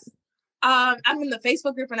obsessed. I'm in the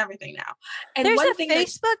Facebook group and everything now. And there's one a thing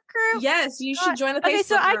Facebook group? Yes, you should join the Facebook Okay,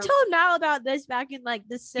 so group. I told Mal about this back in like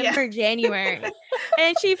December, January.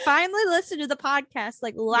 And she finally listened to the podcast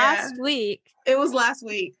like last week. It was last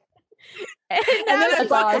week. And then I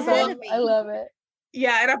bought the book. I love it.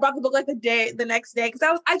 Yeah, and I bought the book like the next day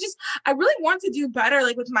because I really want to do better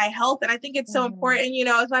like with my health, and I think it's so important. You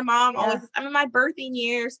know, as my mom always, I'm in my birthing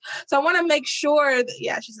years, so I want to make sure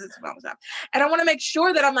that she says it's mom stuff, and I want to make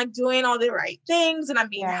sure that I'm like doing all the right things and I'm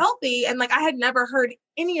being healthy. And like I had never heard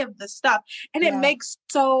any of this stuff, and it makes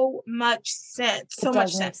so much sense. So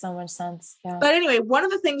much sense. Yeah. But anyway, one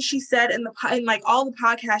of the things she said in like all the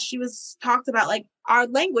podcasts, she was talked about like our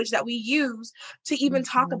language that we use to even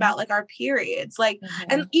talk about like our periods, like,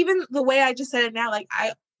 and even the way I just said it now, like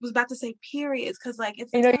I was about to say periods because like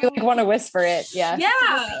it's you like want to whisper it,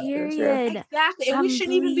 period, exactly, and we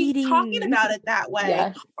shouldn't even be talking about it that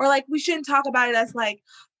way, or like we shouldn't talk about it as like,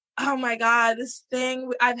 oh my God, this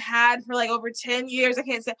thing I've had for like over 10 years. I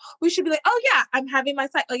can't say. We should be like, oh yeah, I'm having my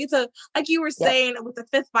cycle. Like it's like you were saying with the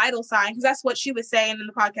 5th vital sign, because that's what she was saying in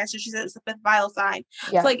the podcast. So she said it's the 5th vital sign.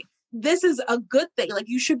 It's like, this is a good thing. Like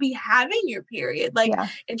you should be having your period. Like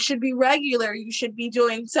it should be regular. You should be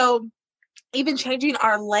doing so. Even changing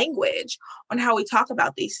our language on how we talk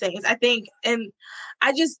about these things, I think, and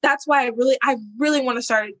that's why I really want to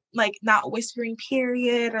start like not whispering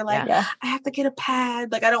period or like I have to get a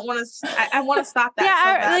pad. Like I don't want to. I want to stop that.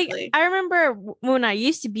 So badly. I remember when I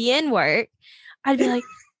used to be in work, I'd be like,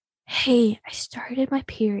 "Hey, I started my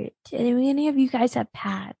period. Did any of you guys have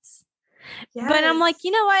pads?" Yes. But I'm like,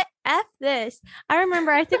 you know what? F this. I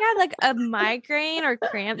remember, I think I had like a migraine or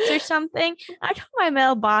cramps or something. I told my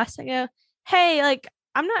male boss, I go, hey, like,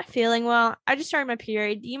 I'm not feeling well. I just started my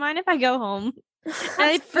period. Do you mind if I go home?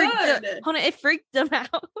 And it freaked them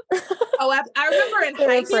out. Oh, I remember in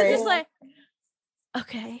high school. Just like,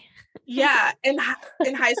 okay. Yeah, in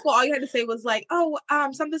high school, all you had to say was like, "Oh,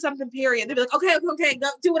 something period." They'd be like, "Okay, go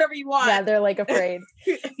do whatever you want." Yeah, they're like afraid.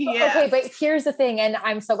 Okay, but here's the thing, and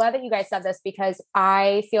I'm so glad that you guys said this because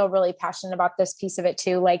I feel really passionate about this piece of it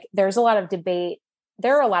too. Like, there's a lot of debate.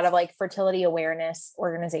 There are a lot of like fertility awareness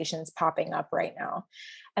organizations popping up right now,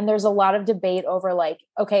 and there's a lot of debate over like,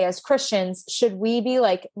 okay, as Christians, should we be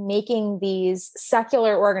like making these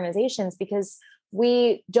secular organizations because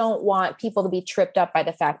we don't want people to be tripped up by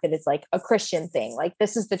the fact that it's like a Christian thing. Like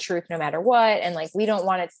this is the truth no matter what. And like, we don't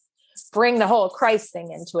want to bring the whole Christ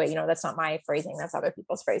thing into it. You know, that's not my phrasing. That's other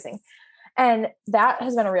people's phrasing. And that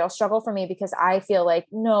has been a real struggle for me because I feel like,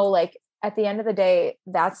 no, like at the end of the day,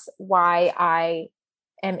 that's why I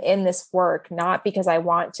am in this work, not because I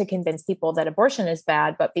want to convince people that abortion is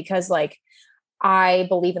bad, but because like, I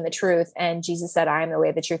believe in the truth and Jesus said, I am the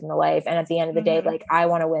way, the truth, and the life. And at the end of the day, like I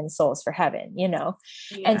want to win souls for heaven, you know?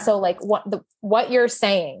 Yeah. And so like what you're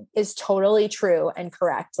saying is totally true and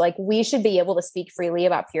correct. Like we should be able to speak freely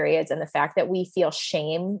about periods and the fact that we feel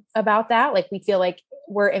shame about that. Like we feel like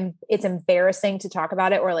it's embarrassing to talk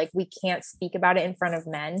about it or like we can't speak about it in front of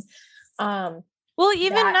men. Well,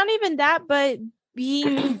 not even that, but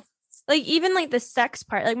being like, even like the sex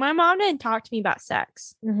part, like my mom didn't talk to me about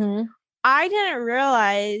sex. Mm-hmm. I didn't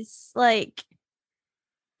realize like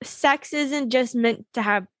sex isn't just meant to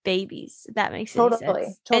have babies. If that makes any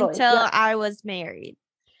sense. Until I was married.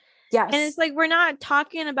 Yes. And it's like, we're not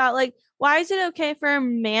talking about like, why is it okay for a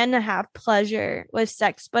man to have pleasure with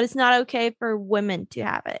sex, but it's not okay for women to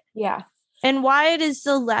have it? Yeah. And why does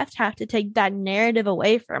the left have to take that narrative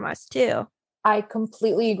away from us too? I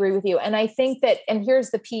completely agree with you. And I think that, and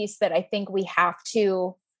here's the piece that I think we have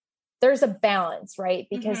to, there's a balance, right?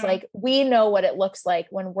 Because like, we know what it looks like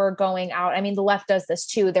when we're going out. I mean, the left does this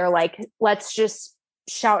too. They're like, let's just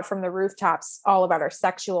shout from the rooftops all about our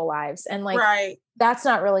sexual lives. And like, that's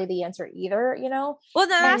not really the answer either, you know? Well,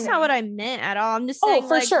 that's not what I meant at all. I'm just saying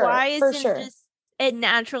why isn't just it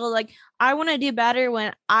natural? Like, I want to do better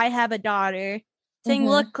when I have a daughter saying,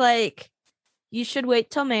 look, like you should wait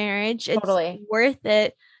till marriage. It's worth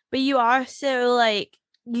it. But you also like,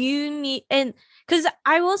 you need, and because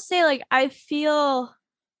I will say, like, I feel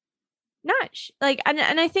not like, and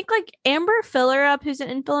I think like Amber Fillerup, who's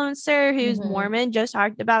an influencer, who's Mormon, just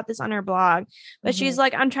talked about this on her blog. But she's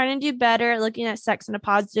like, I'm trying to do better at looking at sex in a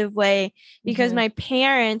positive way because my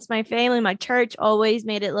parents, my family, my church always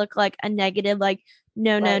made it look like a negative, like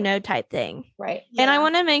no type thing. Right. Yeah. And I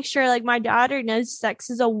want to make sure like my daughter knows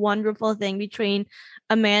sex is a wonderful thing between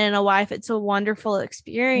a man and a wife. It's a wonderful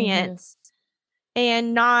experience.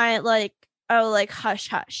 And not like, oh, like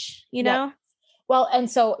hush, you know? Well,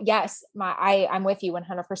 and so yes, I'm with you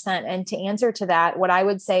 100%. And to answer to that, what I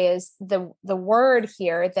would say is the word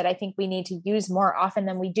here that I think we need to use more often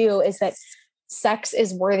than we do is that sex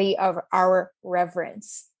is worthy of our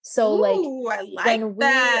reverence. So Ooh, I like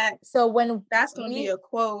that. So when that's going to be a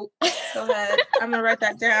quote. Go ahead. I'm going to write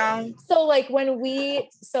that down. So like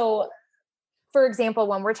for example,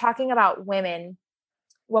 when we're talking about women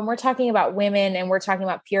and we're talking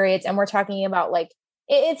about periods and we're talking about like,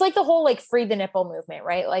 it's like the whole like free the nipple movement,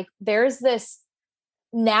 right? Like there's this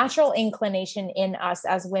natural inclination in us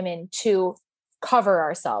as women to cover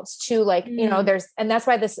ourselves, to like, and that's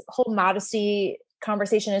why this whole modesty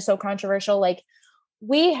conversation is so controversial. Like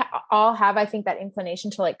we all have, I think, that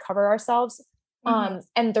inclination to like cover ourselves.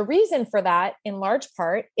 And the reason for that in large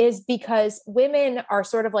part is because women are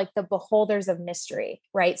sort of like the beholders of mystery,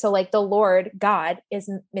 right? So like the Lord God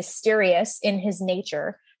is mysterious in his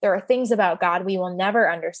nature. There are things about God we will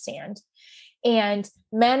never understand. And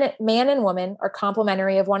man and woman are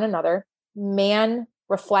complementary of one another. Man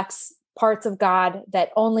reflects parts of God that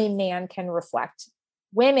only man can reflect.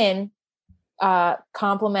 Women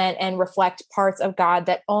complement and reflect parts of God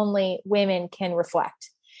that only women can reflect.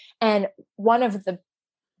 And one of the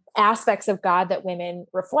aspects of God that women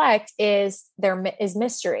reflect is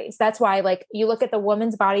mysteries. That's why, like, you look at the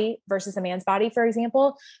woman's body versus the man's body, for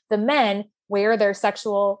example, the men wear their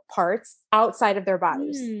sexual parts outside of their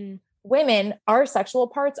bodies. Women, our sexual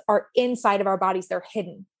parts are inside of our bodies. They're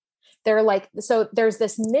hidden. They're like, so there's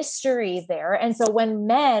this mystery there. And so when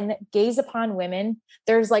men gaze upon women,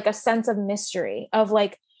 there's like a sense of mystery of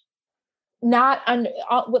like,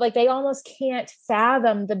 like they almost can't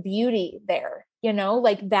fathom the beauty there,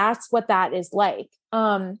 like that's what that is like.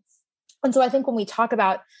 And so I think when we talk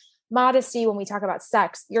about modesty, when we talk about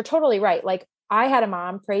sex, you're totally right. Like I had a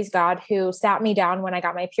mom, praise God, who sat me down when I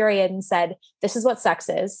got my period and said, this is what sex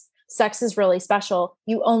is. Sex is really special.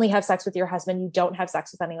 You only have sex with your husband. You don't have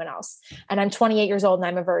sex with anyone else. And I'm 28 years old and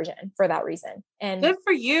I'm a virgin for that reason. And good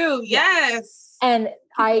for you. Yes. And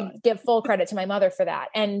I give full credit to my mother for that.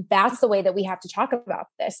 And that's the way that we have to talk about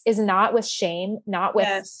this, is not with shame, not with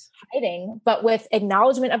hiding, but with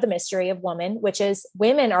acknowledgement of the mystery of woman, which is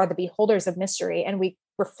women are the beholders of mystery and we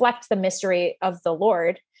reflect the mystery of the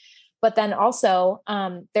Lord. But then also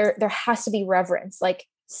there has to be reverence. Like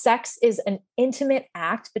sex is an intimate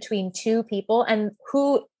act between two people. And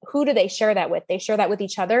who do they share that with? They share that with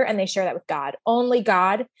each other and they share that with God. Only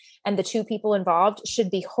God and the two people involved should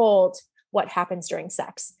behold what happens during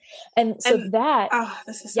sex. And so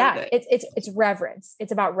this is so good. It's reverence.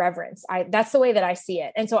 It's about reverence. That's the way that I see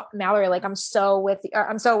it. And so Mallory, like I'm so with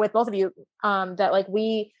both of you, that like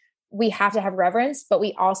we have to have reverence, but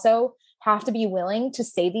we also have to be willing to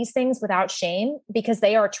say these things without shame because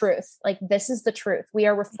they are truth. Like this is the truth. We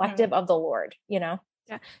are reflective of the Lord, Yeah.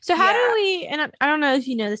 So how do we, and I don't know if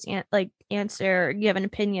you know this answer, or you have an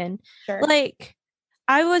opinion. Sure. Like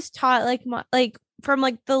I was taught like from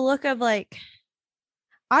like the look of like,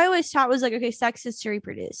 I always taught was like, okay, sex is to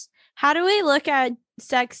reproduce. How do we look at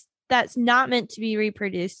sex that's not meant to be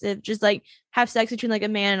reproducive, just like have sex between like a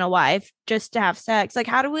man and a wife just to have sex? Like,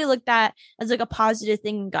 how do we look at that as like a positive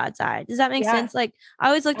thing in God's eye? Does that make sense? Like, I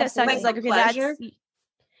always looked at sex as like, okay, pleasure?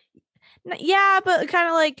 but kind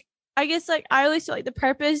of like, I guess like I always feel like the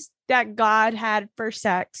purpose that God had for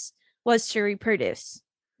sex was to reproduce.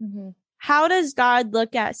 Mm-hmm. How does God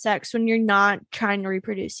look at sex when you're not trying to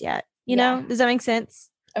reproduce yet? You know, does that make sense?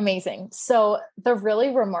 Amazing. So the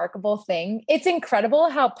really remarkable thing, it's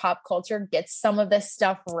incredible how pop culture gets some of this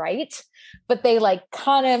stuff right, but they like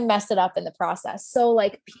kind of mess it up in the process. So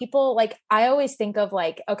like people, like I always think of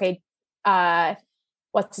like, okay,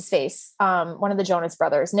 what's his face? One of the Jonas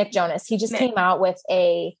brothers, Nick Jonas, he just came out with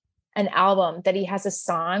an album that he has a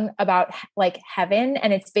song about like heaven.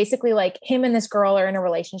 And it's basically like him and this girl are in a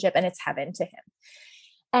relationship and it's heaven to him.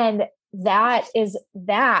 And that is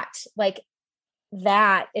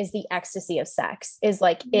the ecstasy of sex, is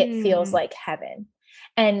like, it feels like heaven.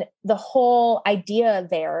 And the whole idea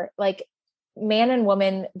there, like man and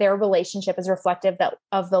woman, their relationship is reflective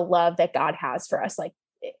of the love that God has for us. Like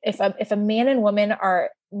if a man and woman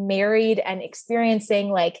are married and experiencing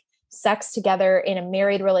like sex together in a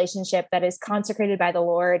married relationship that is consecrated by the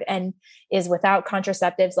Lord and is without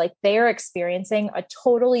contraceptives, like they're experiencing a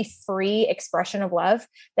totally free expression of love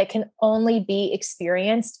that can only be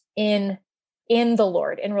experienced in the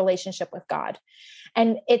Lord, in relationship with God.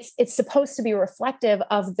 And it's supposed to be reflective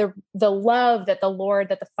of the love that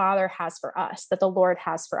the Father has for us, that the Lord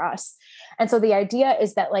has for us. And so the idea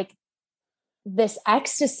is that like this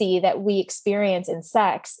ecstasy that we experience in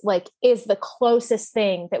sex, like, is the closest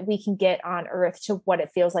thing that we can get on earth to what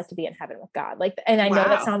it feels like to be in heaven with God. Like, and I know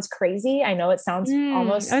that sounds crazy. I know it sounds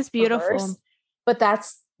almost that's beautiful, perverse, but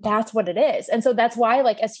that's what it is. And so that's why,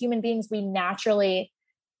 like, as human beings, we naturally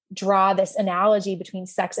draw this analogy between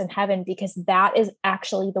sex and heaven, because that is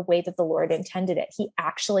actually the way that the Lord intended it. He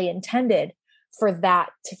actually intended for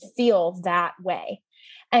that to feel that way.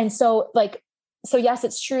 And so, like, so yes,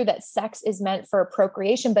 it's true that sex is meant for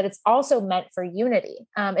procreation, but it's also meant for unity.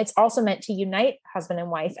 It's also meant to unite husband and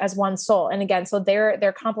wife as one soul. And again, so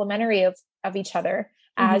they're complementary of each other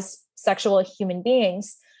as sexual human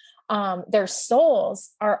beings. Their souls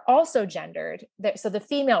are also gendered. So the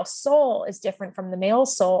female soul is different from the male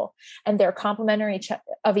soul, and they're complementary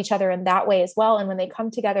of each other in that way as well. And when they come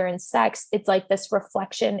together in sex, it's like this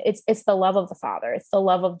reflection. It's the love of the Father. It's the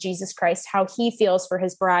love of Jesus Christ, how he feels for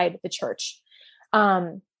his bride, the church.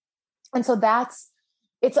 And so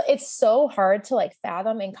it's so hard to like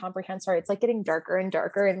fathom and comprehend. Sorry, it's like getting darker and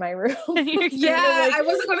darker in my room. Yeah, I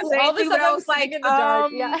wasn't going to say anything, but I was like, in the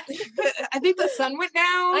dark. Yeah. I think the sun went down.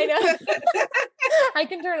 I know. I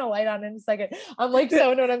can turn a light on in a second. I'm like,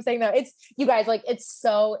 so know what I'm saying though. It's, you guys, like, it's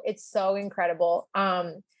so incredible.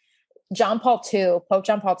 Pope John Paul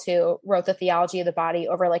II wrote the Theology of the Body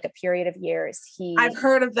over like a period of years. I've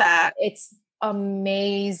heard of that. It's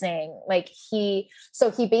amazing. Like he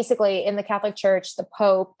basically, in the Catholic Church, the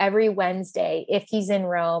Pope every Wednesday, if he's in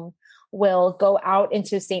Rome, will go out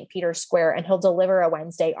into St. Peter's Square and he'll deliver a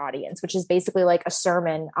Wednesday audience, which is basically like a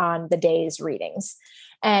sermon on the day's readings.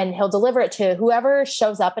 And he'll deliver it to whoever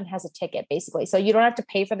shows up and has a ticket, basically. So you don't have to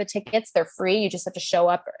pay for the tickets. They're free. You just have to show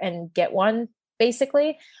up and get one,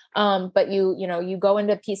 basically. But you go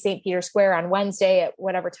into St. Peter's Square on Wednesday at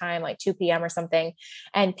whatever time, like 2 p.m. or something,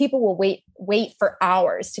 and people will wait for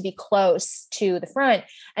hours to be close to the front,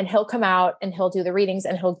 and he'll come out and he'll do the readings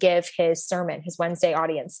and he'll give his sermon, his Wednesday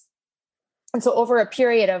audience. And so over a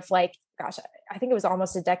period of like, gosh, I think it was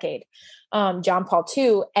almost a decade, John Paul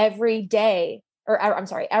II every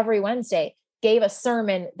Wednesday gave a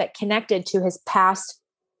sermon that connected to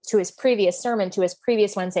his previous sermon, to his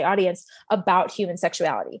previous Wednesday audience about human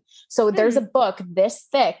sexuality. So there's a book this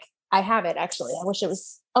thick. I have it actually. I wish it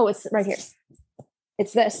was, it's right here.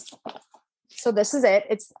 It's this. So this is it.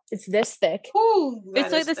 It's this thick. Ooh,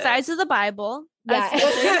 it's like the size of the Bible. Yeah.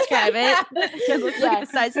 Describe it. It looks like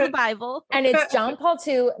the size of the Bible. And it's John Paul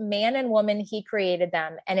II, man and woman, he created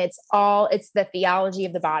them. And it's the Theology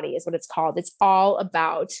of the Body is what it's called. It's all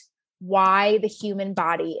about why the human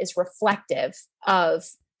body is reflective of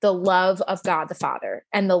the love of God the Father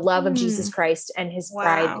and the love of Jesus Christ and his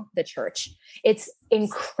bride, the church. It's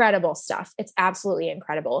incredible stuff. It's absolutely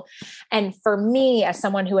incredible. And for me, as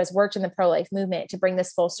someone who has worked in the pro-life movement, to bring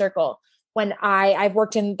this full circle, when I've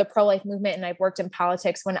worked in the pro-life movement and I've worked in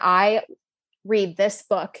politics, when I read this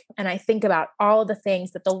book and I think about all of the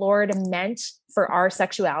things that the Lord meant for our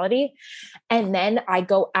sexuality, and then I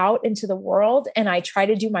go out into the world and I try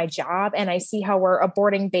to do my job and I see how we're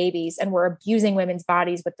aborting babies and we're abusing women's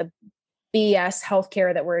bodies with the BS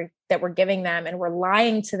healthcare that we're giving them, and we're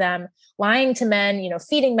lying to them, lying to men,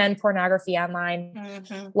 feeding men pornography online,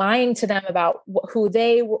 lying to them about who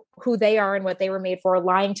they are and what they were made for,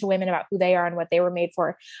 lying to women about who they are and what they were made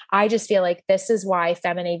for. I just feel like this is why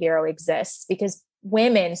Femine Vero exists, because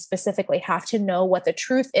women specifically have to know what the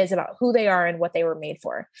truth is about who they are and what they were made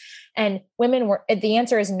for. And the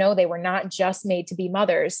answer is no, they were not just made to be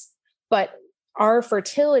mothers, but our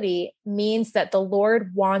fertility means that the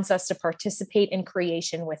Lord wants us to participate in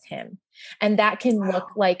creation with him. And that can look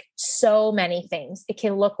like so many things. It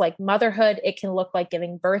can look like motherhood. It can look like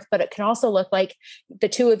giving birth, but it can also look like the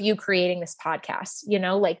two of you creating this podcast,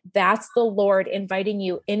 like that's the Lord inviting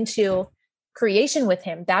you into creation with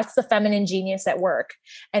him. That's the feminine genius at work.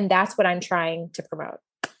 And that's what I'm trying to promote.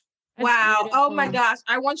 Wow. Beautiful. Oh my gosh.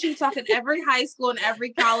 I want you to talk in every high school and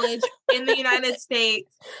every college in the United States.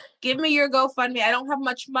 Give me your GoFundMe. I don't have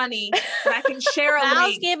much money, but I can share a link.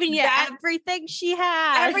 Val's giving you everything she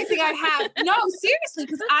has. Everything I have. No, seriously,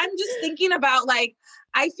 because I'm just thinking about like,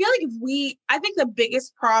 I feel like I think the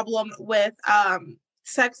biggest problem with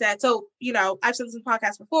sex ed. So, I've said this in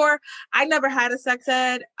podcasts before. I never had a sex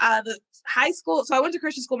ed. The high school. So I went to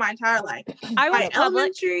Christian school my entire life. I went to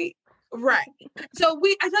elementary. Right. So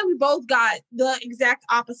I thought we both got the exact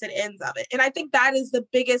opposite ends of it. And I think that is the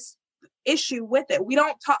biggest issue with it. We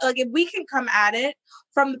don't talk, like, if we can come at it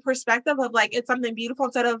from the perspective of like, it's something beautiful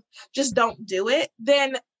instead of just don't do it,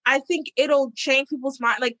 then I think it'll change people's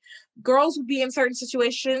mind. Like, girls would be in certain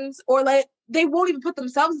situations, or like they won't even put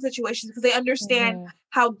themselves in situations because they understand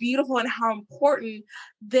how beautiful and how important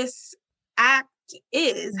this act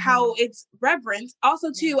is, how it's reverenced.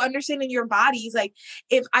 Also, too, understanding your bodies. Like,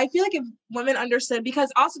 if I feel like if women understood,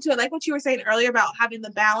 because also, too, I like what you were saying earlier about having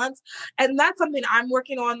the balance. And that's something I'm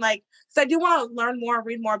working on, like, because I do want to learn more,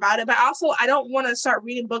 read more about it. But also, I don't want to start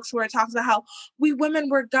reading books where it talks about how we women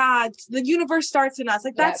were gods. The universe starts in us.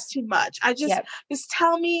 Like, that's too much. I just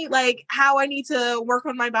tell me, like, how I need to work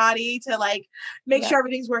on my body to, like, make sure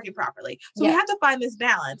everything's working properly. So we have to find this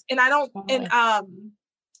balance. And I don't,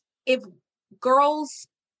 if girls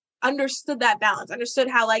understood that balance, understood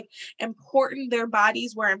how, like, important their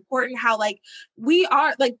bodies were, important how, like, we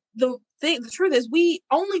are, like, the truth is, we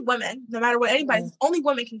only women, no matter what anybody, only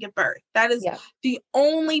women can give birth. That is the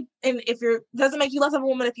only, and if you're, doesn't make you less of a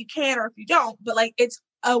woman if you can or if you don't, but, like, it's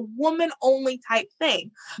a woman only type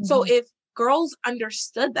thing. So if girls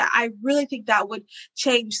understood that, I really think that would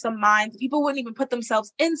change some minds. People wouldn't even put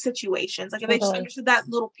themselves in situations, like, if they just understood that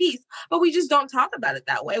little piece. But we just don't talk about it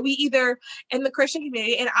that way. We either, in the Christian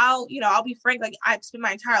community, and I'll be frank, like, I've spent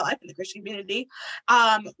my entire life in the Christian community,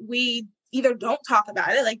 we either don't talk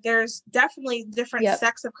about it. Like, there's definitely different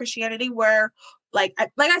sects of Christianity where, like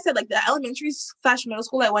I said, like, the elementary/middle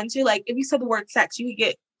school I went to, like, if you said the word sex, you could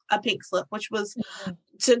get a pink slip, which was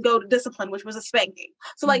to go to discipline, which was a spanking.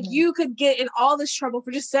 So, like, you could get in all this trouble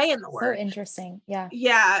for just saying the word. So interesting. Yeah.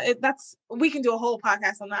 We can do a whole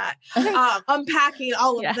podcast on that. Unpacking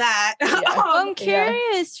all of that. I'm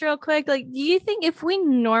curious real quick, like, do you think if we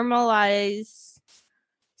normalize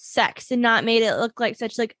sex and not made it look like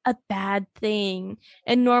such, like, a bad thing,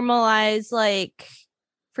 and normalize, like,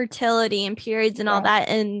 fertility and periods and all that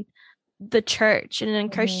in the church and in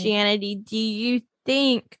Christianity, do you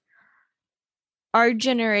think our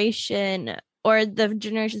generation or the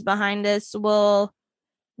generations behind us will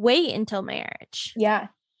wait until marriage? I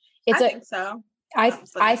think so. I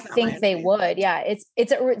think they would. Yeah.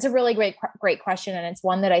 It's a really great question. And it's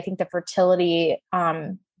one that I think the fertility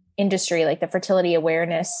industry, like the fertility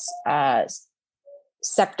awareness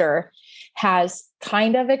sector, has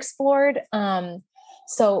kind of explored.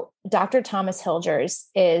 So Dr. Thomas Hilgers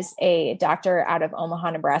is a doctor out of Omaha,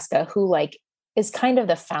 Nebraska, who, like, is kind of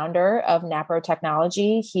the founder of NAPRO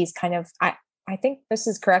technology. He's kind of, I think this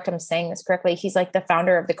is correct. I'm saying this correctly. He's like the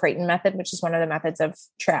founder of the Creighton method, which is one of the methods of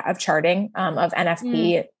charting, of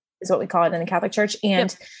NFP is what we call it in the Catholic Church.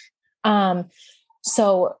 And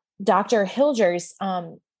so Dr. Hilgers,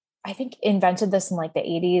 I think, invented this in, like, the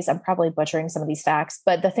 80s. I'm probably butchering some of these facts,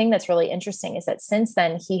 but the thing that's really interesting is that since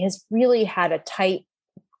then, he has really had a tight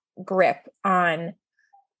grip on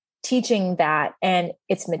teaching that and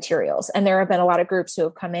its materials. And there have been a lot of groups who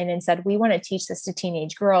have come in and said, we want to teach this to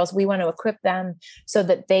teenage girls. We want to equip them so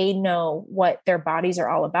that they know what their bodies are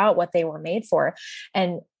all about, what they were made for.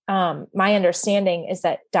 And my understanding is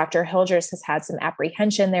that Dr. Hilgers has had some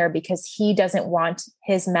apprehension there because he doesn't want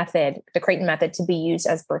his method, the Creighton method, to be used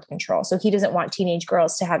as birth control. So he doesn't want teenage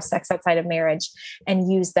girls to have sex outside of marriage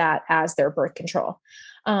and use that as their birth control.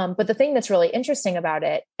 But the thing that's really interesting about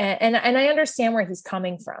it, and I understand where he's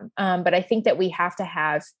coming from, but I think that we have to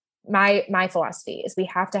have, my philosophy is we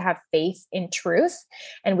have to have faith in truth,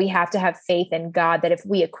 and we have to have faith in God, that if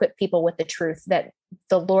we equip people with the truth, that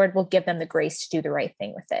the Lord will give them the grace to do the right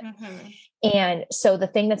thing with it. And so the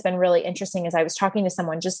thing that's been really interesting is I was talking to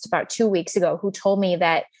someone just about 2 weeks ago who told me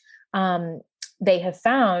that they have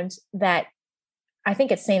found that, I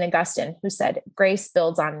think it's St. Augustine who said, grace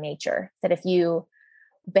builds on nature, that if you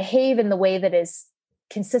behave in the way that is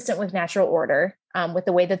consistent with natural order, with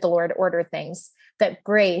the way that the Lord ordered things, that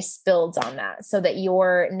grace builds on that, so that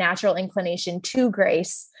your natural inclination to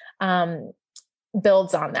grace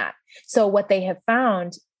builds on that. So what they have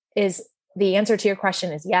found is, the answer to your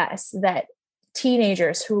question is yes, that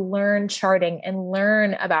teenagers who learn charting and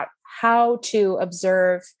learn about how to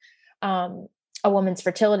observe a woman's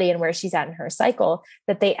fertility and where she's at in her cycle,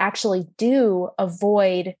 that they actually do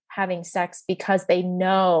avoid having sex because they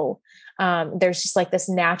know there's just, like, this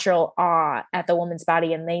natural awe at the woman's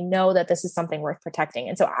body, and they know that this is something worth protecting.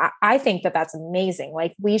 And so I think that that's amazing.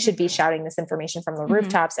 Like, we should be shouting this information from the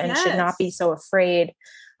rooftops, and should not be so afraid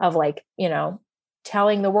of, like,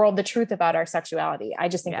 telling the world the truth about our sexuality. I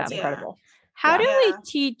just think that's incredible. How do we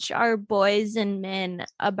teach our boys and men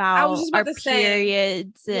about our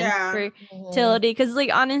periods and fertility? Because,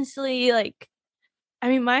 like, honestly, like, I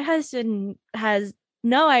mean, my husband has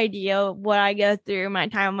no idea what I go through my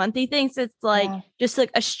time of month. He thinks it's like just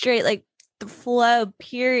like a straight, like, the flow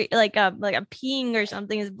period, like a peeing or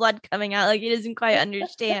something, his blood coming out. Like, he doesn't quite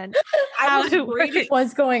understand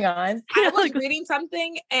what's going on. I was reading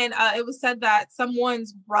something, and it was said that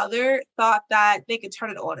someone's brother thought that they could turn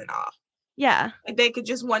it on and off. Yeah. Like they could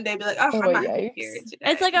just one day be like, oh, I'm not having a period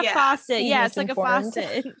today. It's like a faucet. Yeah, it's like a Misinformed.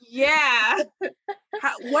 faucet. Yeah.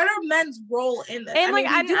 What are men's role in this? And I like,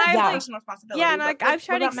 mean, we do have like, personal responsibility. yeah, and like I've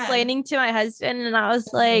tried explaining to my husband, and I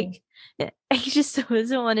was like, he just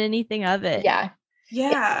doesn't want anything of it. Yeah.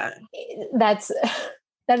 Yeah.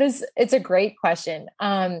 It's a great question.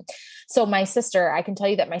 So my sister, I can tell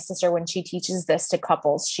you that my sister, when she teaches this to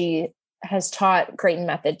couples, she has taught Creighton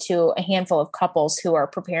method to a handful of couples who are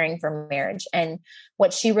preparing for marriage. And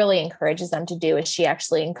what she really encourages them to do is she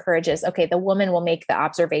actually encourages, okay, the woman will make the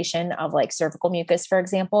observation of like cervical mucus, for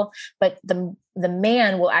example, but the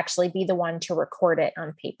man will actually be the one to record it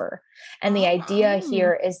on paper. And the idea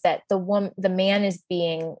here is that the man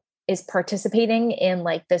is participating in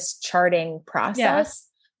like this charting process.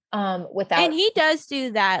 Without, and he does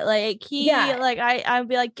do that. Like I'd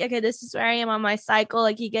be like, okay, this is where I am on my cycle.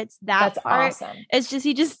 Like he gets that. That's part. awesome. It's just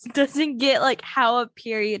he just doesn't get like how a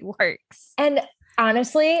period works. And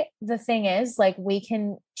honestly, the thing is, like, we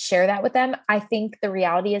can share that with them. I think the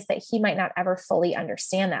reality is that he might not ever fully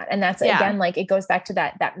understand that. And that's again, like, it goes back to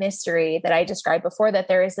that mystery that I described before, that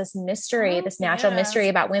there is this mystery, this natural mystery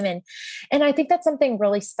about women. And I think that's something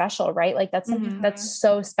really special, right? Like that's something that's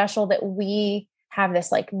so special that we have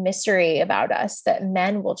this like mystery about us that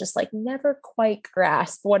men will just like never quite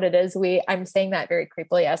grasp what it is. I'm saying that very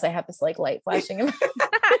creepily as I have this like light flashing in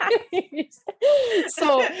my face.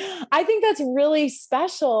 So I think that's really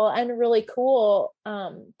special and really cool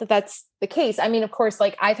that that's the case. I mean, of course,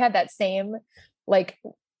 like I've had that same like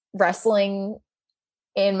wrestling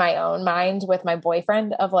in my own mind with my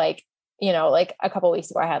boyfriend of like, you know, like a couple of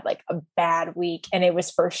weeks ago, I had like a bad week, and it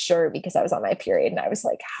was for sure because I was on my period, and I was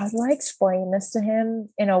like, how do I explain this to him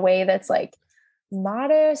in a way that's like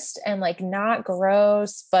modest and like not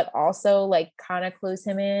gross, but also like kind of clues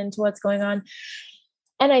him into what's going on.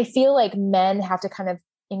 And I feel like men have to kind of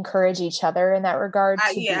encourage each other in that regard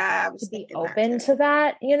to be open to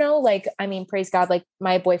that, you know, like, I mean, praise God, like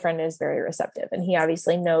my boyfriend is very receptive, and he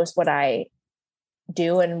obviously knows what I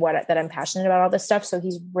do and that I'm passionate about all this stuff. So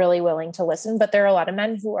he's really willing to listen, but there are a lot of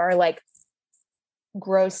men who are like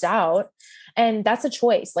grossed out, and that's a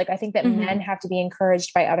choice. Like, I think that men have to be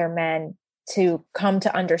encouraged by other men to come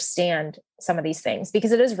to understand some of these things,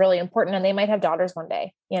 because it is really important, and they might have daughters one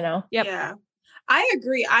day, you know? Yep. Yeah, I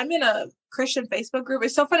agree. I'm in a Christian Facebook group.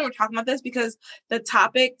 It's so funny we're talking about this because the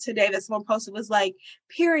topic today that someone posted was like,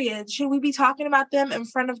 period. Should we be talking about them in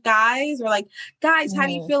front of guys? Or like, guys, how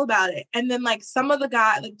do you feel about it? And then like some of the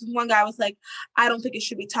guy, like one guy was like, I don't think it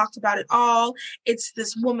should be talked about at all. It's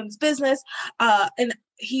this woman's business. And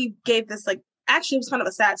he gave this like, actually it was kind of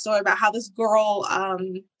a sad story about how this girl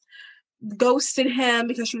ghosted him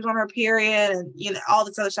because she was on her period, and you know, all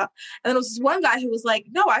this other stuff. And then there was this one guy who was like,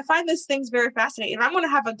 no, I find this thing's very fascinating. If I'm going to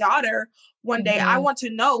have a daughter one day, I want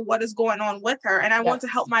to know what is going on with her, and I want to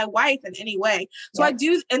help my wife in any way. So I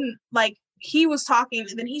do. And like, he was talking,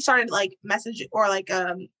 and then he started like messaging or like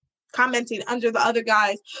commenting under the other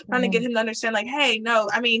guys, trying to get him to understand, like, hey, no,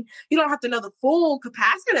 I mean, you don't have to know the full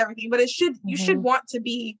capacity of everything, but you should want to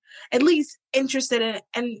be at least interested in it.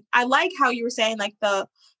 And I like how you were saying like the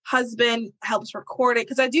husband helps record it,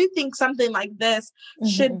 because I do think something like this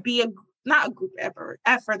should be not a group effort.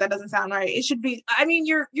 That doesn't sound right. It should be, I mean,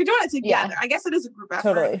 you're doing it together. I guess it is a group effort.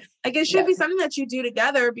 Totally. Like, it should be something that you do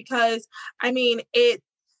together, because I mean, it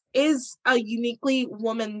is a uniquely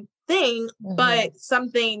woman thing, but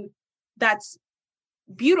something that's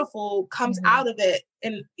beautiful comes out of it,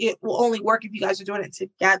 and it will only work if you guys are doing it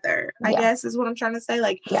together. I guess is what I'm trying to say.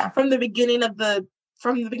 Like, from the beginning to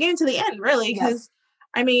the end, really, because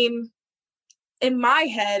I mean, in my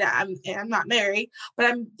head, I'm not married, but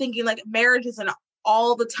I'm thinking like marriage is an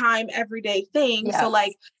all the time, everyday thing. Yes. So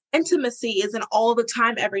like intimacy is an all the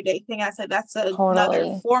time, everyday thing. I said that's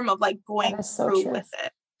another form of like going through with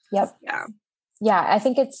it. Yep. Yeah. Yeah. I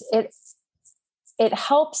think it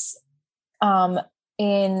helps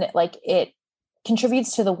in like, it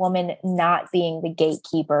contributes to the woman not being the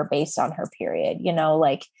gatekeeper based on her period, you know,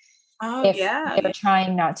 like, if they're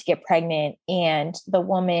trying not to get pregnant and the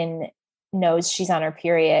woman knows she's on her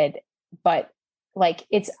period, but like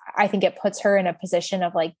I think it puts her in a position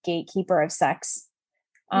of like gatekeeper of sex,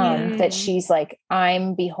 that she's like,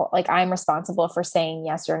 I'm responsible for saying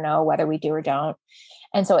yes or no, whether we do or don't.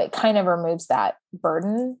 And so it kind of removes that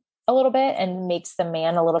burden a little bit and makes the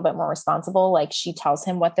man a little bit more responsible. Like, she tells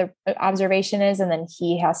him what the observation is, and then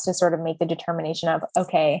he has to sort of make the determination of,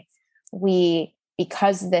 okay,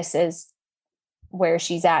 because this is where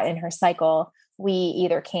she's at in her cycle, we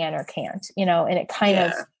either can or can't, you know, and it kind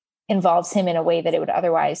of involves him in a way that it would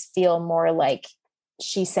otherwise feel more like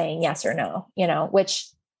she's saying yes or no, you know, which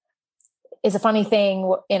is a funny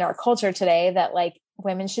thing in our culture today that like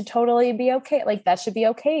women should totally be okay. Like that should be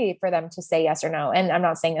okay for them to say yes or no. And I'm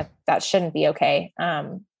not saying that that shouldn't be okay.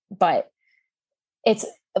 But it's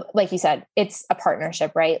like you said, it's a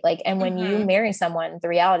partnership, right? Like, and when you marry someone, the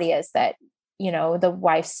reality is that, you know, the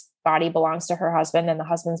wife's body belongs to her husband and the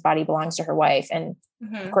husband's body belongs to her wife. And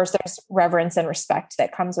of course there's reverence and respect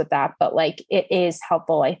that comes with that. But like, it is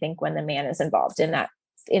helpful, I think, when the man is involved in that,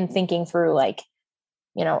 in thinking through, like,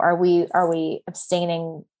 you know, are we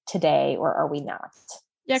abstaining today or are we not?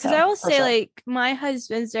 Yeah. Cause I will say like my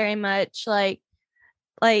husband's very much like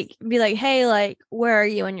be like, hey, like, where are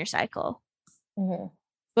you in your cycle?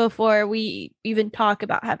 Before we even talk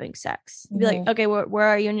about having sex. Be like, okay, where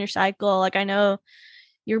are you in your cycle? Like, I know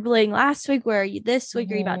you're bleeding last week. Where are you this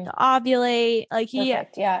week? Are you about to ovulate? Like he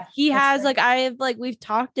has great. Like we've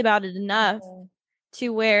talked about it enough to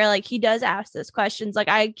where like he does ask those questions. Like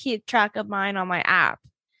I keep track of mine on my app.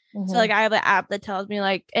 So like I have an app that tells me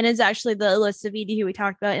like, and it's actually the Alyssa VD who we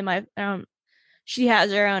talked about in my she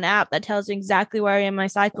has her own app that tells me exactly where I am in my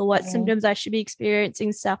cycle, what symptoms I should be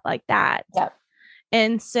experiencing, stuff like that. Yep.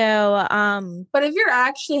 And so, but if you're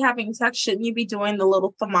actually having sex, shouldn't you be doing the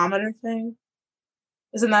little thermometer thing?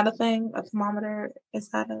 Isn't that a thing? A thermometer? Is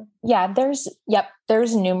that a? Yeah,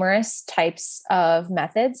 there's numerous types of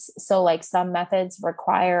methods. So like some methods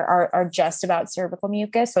are just about cervical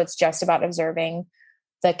mucus. So it's just about observing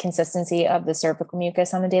the consistency of the cervical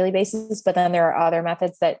mucus on a daily basis. But then there are other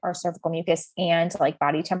methods that are cervical mucus and like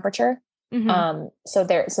body temperature. So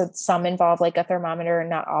some involve like a thermometer,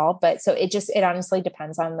 not all, but so it honestly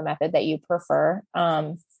depends on the method that you prefer.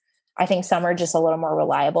 I think some are just a little more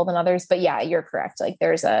reliable than others, but yeah, you're correct. Like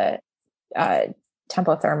there's a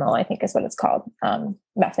tempothermal, I think is what it's called,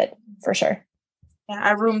 method for sure. Yeah,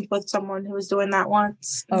 I roomed with someone who was doing that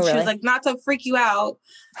once. And really? She was like, not to freak you out,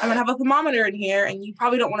 I'm going to have a thermometer in here and you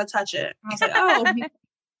probably don't want to touch it. And I was like, oh,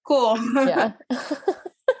 cool. Yeah.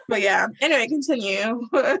 But yeah, anyway, continue.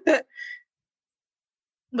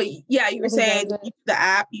 But yeah, you were saying the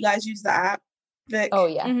app, you guys use the app. Oh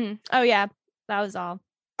yeah. Oh yeah. That was all.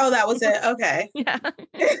 Oh, that was it. Okay. Yeah.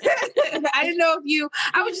 I didn't know if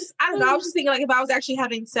I don't know. I was just thinking like if I was actually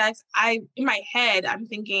having sex, in my head, I'm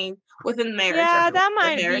thinking within marriage. Yeah, that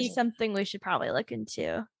might be something we should probably look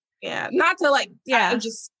into. Yeah. Not to like, yeah.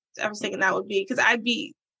 I was thinking that would be, because I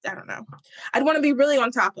don't know. I'd want to be really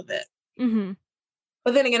on top of it.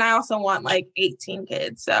 But then again, I also want like 18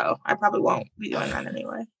 kids, so I probably won't be doing that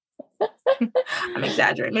anyway. I'm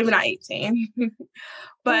exaggerating. Maybe not 18.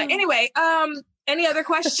 But anyway, any other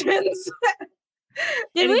questions?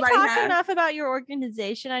 Did we talk enough about your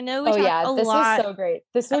organization? I know we talked a lot. This was so great.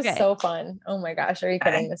 This was so fun. Oh my gosh, are you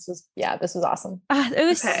kidding? This was awesome. It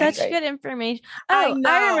was such good information. Oh,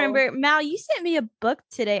 I remember, Mal, you sent me a book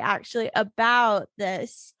today actually about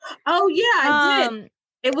this. Oh yeah, I did.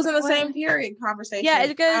 It was in the same period conversation. Yeah,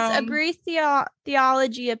 it goes A Brief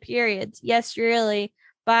Theology of Periods. Yes, really,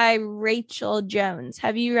 by Rachel Jones.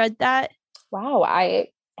 Have you read that? Wow, I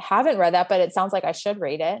haven't read that, but it sounds like I should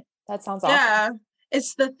read it. That sounds awesome. Yeah,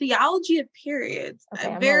 it's the Theology of Periods.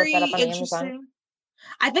 Okay, very interesting.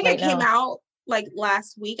 I think it came out like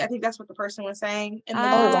last week. I think that's what the person was saying. Oh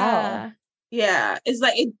wow. Yeah, it's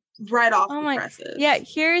like it right off the presses. Yeah,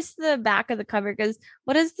 here's the back of the cover, because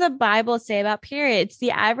what does the Bible say about periods?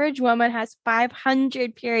 The average woman has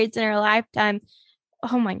 500 periods in her lifetime.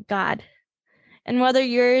 Oh my God. And whether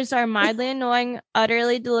yours are mildly annoying,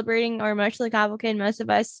 utterly deliberating, or emotionally complicated, most of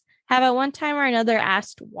us have at one time or another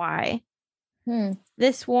asked why.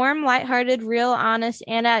 This warm, lighthearted, real, honest,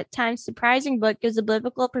 and at times surprising book gives a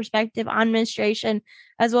biblical perspective on menstruation,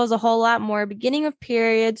 as well as a whole lot more. Beginning with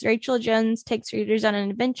periods, Rachel Jones takes readers on an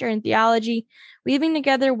adventure in theology, weaving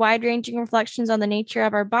together wide-ranging reflections on the nature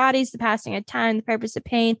of our bodies, the passing of time, the purpose of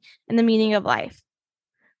pain, and the meaning of life.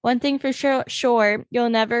 One thing for sure, you'll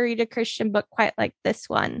never read a Christian book quite like this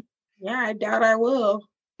one. Yeah, I doubt I will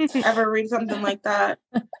ever read something like that.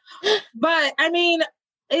 But I mean,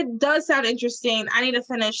 it does sound interesting. I need to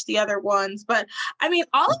finish the other ones. But I mean,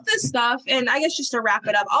 all of this stuff, and I guess just to wrap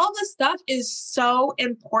it up, all of this stuff is so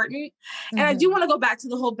important. And I do want to go back to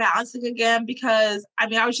the whole balancing again, because I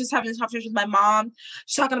mean, I was just having this conversation with my mom.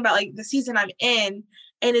 She's talking about like the season I'm in.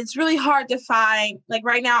 And it's really hard to find, like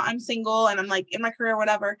right now I'm single and I'm like in my career or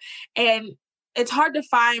whatever. And it's hard to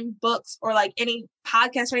find books or like any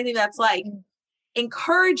podcast or anything that's like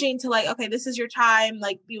encouraging to like, okay, this is your time,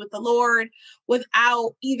 like be with the Lord,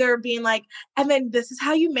 without either being like, and then this is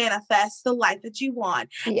how you manifest the life that you want.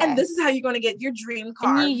 And this is how you're going to get your dream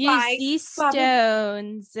car. And you use these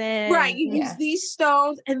stones. Right. You use these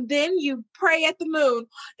stones and then you pray at the moon.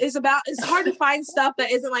 It's hard to find stuff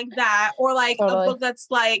that isn't like that, or like a book that's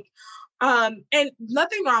like, And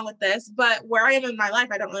nothing wrong with this, but where I am in my life,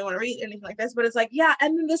 I don't really want to read anything like this, but it's like, yeah.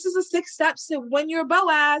 And then this is the 6 steps to when you're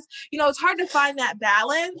Boaz, it's hard to find that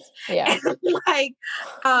balance. Yeah. And like,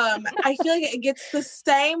 I feel like it gets the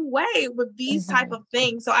same way with these type of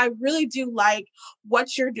things. So I really do like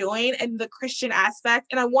what you're doing and the Christian aspect.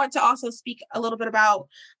 And I want to also speak a little bit about,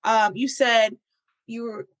 you said you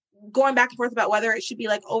were going back and forth about whether it should be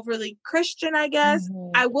like overly Christian, I guess.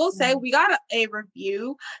 I will say we got a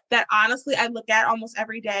review that honestly I look at almost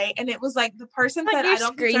every day, and it was like the person said, "I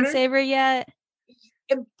don't screensaver yet."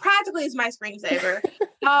 It practically is my screensaver.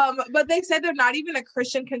 But they said they're not even a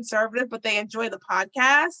Christian conservative, but they enjoy the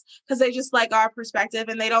podcast because they just like our perspective,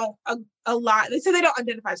 and they don't align. They say they don't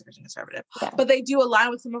identify as a Christian conservative, but they do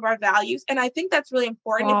align with some of our values, and I think that's really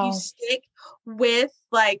important if you stick with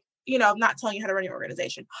like. I'm not telling you how to run your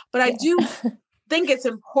organization, but I do think it's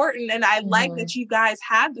important. And I like that you guys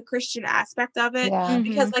have the Christian aspect of it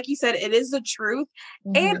because like you said, it is the truth.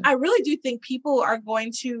 And I really do think people are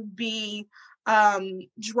going to be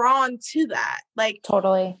drawn to that. Like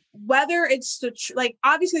totally, whether it's like,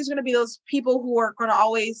 obviously there's going to be those people who are going to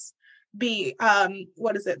always be a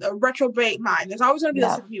retrograde mind. There's always going to be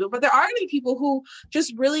those people, but there are going to be people who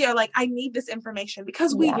just really are like, I need this information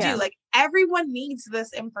because we do. Like everyone needs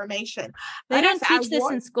this information. They don't teach this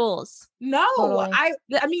in schools. No, totally.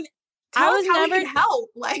 I mean, I was never help.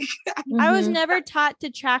 Like I was never taught to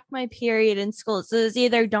track my period in school. So it's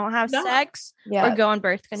either don't have sex or go on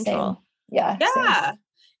birth control. Same. Yeah.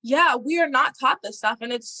 Yeah, we are not taught this stuff,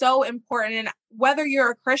 and it's so important. And whether you're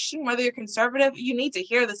a Christian, whether you're conservative, you need to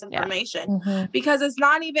hear this information because it's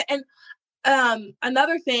not even. And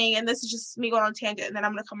another thing, and this is just me going on a tangent, and then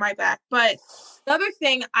I'm going to come right back. But another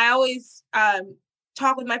thing, I always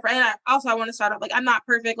talk with my friend. And I want to start off like I'm not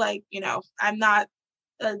perfect. Like I'm not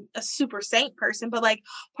a super saint person, but like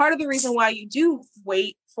part of the reason why you do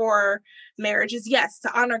wait for marriage is yes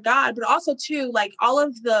to honor God, but also too like all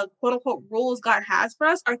of the quote unquote rules God has for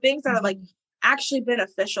us are things that are like actually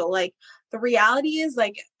beneficial. Like the reality is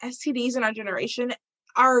like STDs in our generation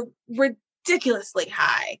are ridiculously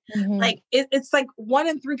high. Like it's like 1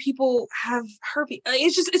 in 3 people have herpes.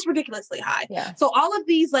 It's ridiculously high. So all of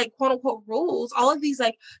these like quote unquote rules, all of these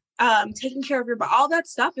like taking care of your body, all that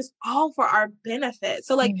stuff is all for our benefit.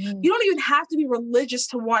 So like you don't even have to be religious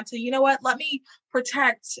to want to, let me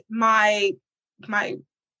protect my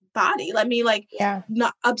body. Let me like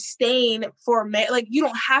not abstain for like you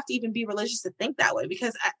don't have to even be religious to think that way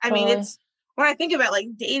because I mean it's when I think about like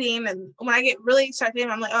dating and when I get really start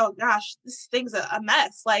dating, I'm like, oh gosh, this thing's a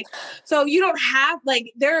mess. Like, so you don't have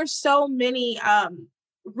like there are so many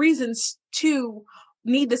reasons to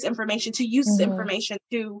need this information, to use this information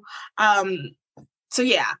to so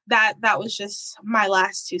yeah, that was just my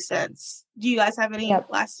last 2 cents. Do you guys have any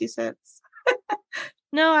last 2 cents?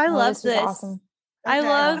 No, I love this. Awesome.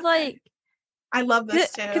 Okay. I love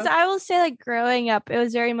this too. Because I will say like growing up, it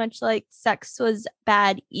was very much like sex was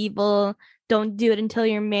bad, evil, don't do it until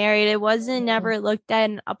you're married. It wasn't never looked at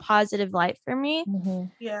in a positive light for me.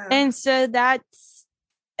 Yeah. And so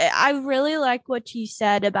I really like what you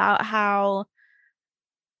said about how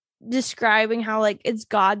describing how like it's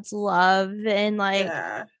God's love and like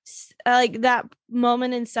that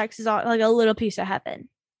moment in sex is all, like a little piece of heaven.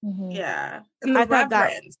 Yeah. And the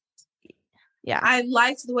reverence. I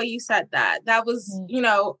liked the way you said that. That was,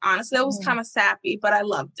 honestly, that was kind of sappy, but I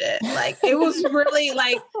loved it. Like it was really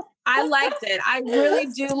like I liked it. I really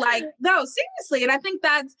do like no, seriously. And I think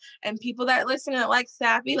that's and people that listen that like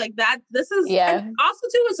sappy, like that this is and also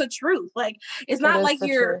too it's a truth. Like it's not like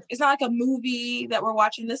it's not like a movie that we're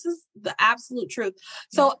watching. This is the absolute truth.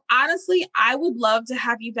 So honestly, I would love to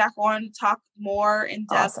have you back on to talk more in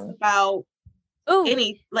depth about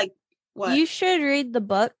any like what? You should read the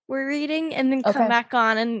book we're reading and then come back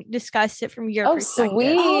on and discuss it from your perspective.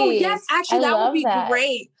 Sweet. Oh yes, actually that would be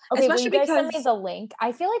great. Okay, especially will you guys send me the link?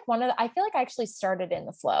 I feel like I actually started in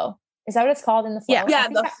the flow. Is that what it's called, in the flow? Yeah,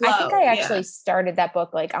 the flow. I think I actually started that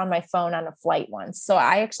book like on my phone on a flight once. So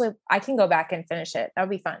I can go back and finish it. That would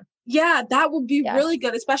be fun. Yeah, that would be really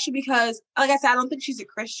good, especially because, like I said, I don't think she's a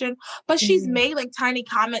Christian, but she's made like tiny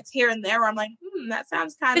comments here and there where I'm like, that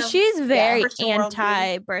sounds kind of. She's very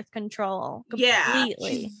anti-birth control. Completely. Yeah,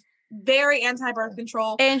 she's very anti-birth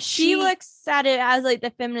control, and she looks at it as like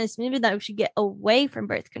the feminist movement that we should get away from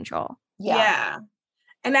birth control. Yeah.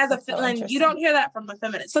 And as and you don't hear that from the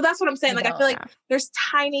feminist. So that's what I'm saying. Like, I feel like there's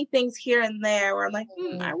tiny things here and there where I'm like,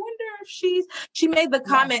 I wonder if she made the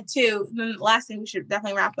comment too. The last thing we should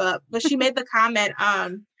definitely wrap up, but she made the comment.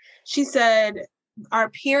 She said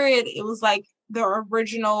our period, it was like the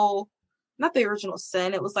original, not the original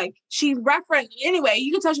sin. It was like she referenced, anyway,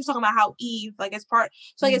 you can tell she was talking about how Eve, like it's part,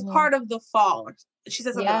 so like it's part of the fall. She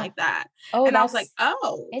said something like that. Oh, and I was like,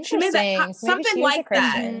 oh, she made that something like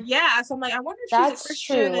that. Yeah. So I'm like, I wonder if she's a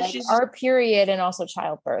Christian. True. Like our period and also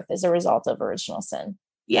childbirth is a result of original sin.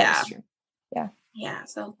 Yeah. That is true. Yeah. Yeah.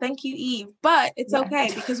 So thank you, Eve. But it's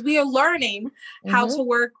okay because we are learning how to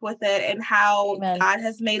work with it and how God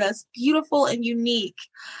has made us beautiful and unique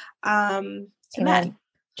to men.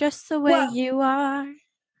 Just the way you are.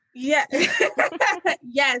 Yeah.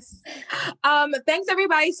 Yes. Thanks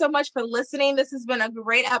everybody so much for listening. This has been a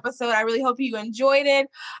great episode. I really hope you enjoyed it.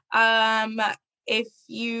 If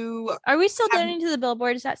you are we still donating to the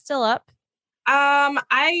billboard? Is that still up?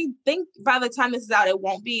 I think by the time this is out, it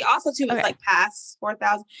won't be. Also, too, it's like past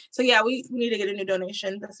 4,000. So yeah, we need to get a new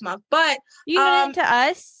donation this month. But you donate to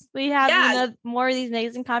us. We have more of these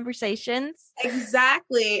amazing conversations.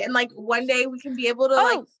 Exactly, and like one day we can be able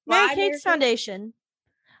to Mary Kate's Foundation.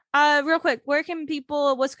 Real quick, what's going to be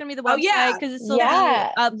the website? Because it's still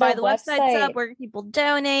up by the website's up. Where can people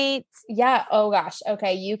donate? Yeah. Oh gosh.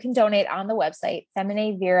 Okay. You can donate on the website,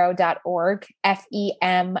 feminaevero.org,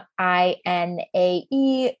 FEMINAE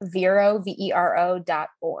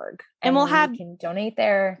Vero.org. And you can donate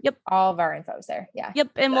there. Yep. All of our info is there. Yeah. Yep.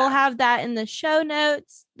 And we'll have that in the show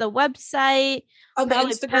notes, the website, the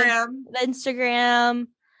Instagram.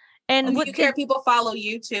 And do you care if people follow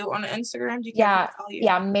you too on Instagram? Do you care if follow you?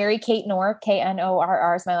 Yeah, Mary Kate Knorr,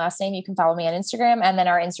 Knorr is my last name. You can follow me on Instagram, and then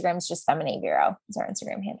our Instagram is just Feminine Vero. Is our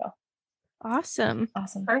Instagram handle. Awesome.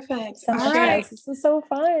 Perfect. All right, this was so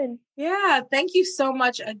fun. Yeah, thank you so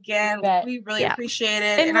much again. We really appreciate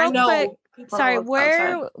it. And I know.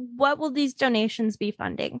 What will these donations be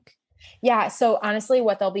funding? Yeah. So honestly,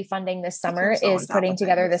 what they'll be funding this summer is putting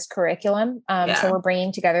together this curriculum. So we're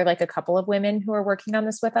bringing together like a couple of women who are working on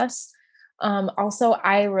this with us. Also,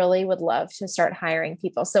 I really would love to start hiring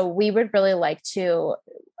people. So we would really like to,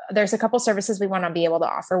 there's a couple services we want to be able to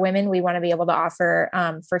offer women. We want to be able to offer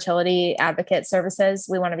fertility advocate services.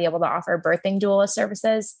 We want to be able to offer birthing doula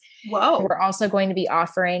services. Whoa. We're also going to be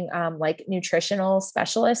offering like nutritional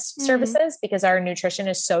specialist services because our nutrition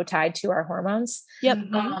is so tied to our hormones. Yep.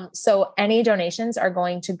 So any donations are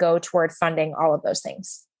going to go toward funding all of those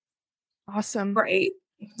things. Awesome. Great.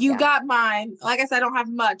 You got mine. Like I said, I don't have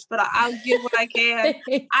much, but I'll give what I can.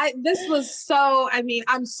 This was so,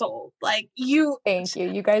 I'm sold. Like you. Thank you.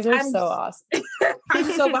 You guys are so awesome.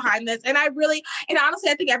 I'm so behind this. And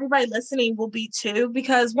honestly, I think everybody listening will be too,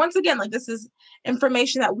 because once again, like this is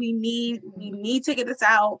information that we need. We need to get this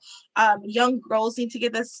out. Young girls need to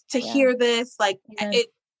get this, to hear this, it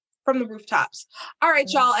from the rooftops. All right,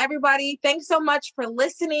 y'all, everybody. Thanks so much for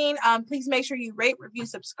listening. Please make sure you rate, review,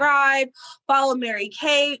 subscribe, follow Mary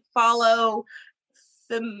Kate, follow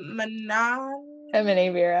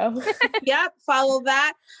Feminine Vero. Yep, follow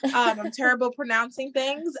that. I'm terrible pronouncing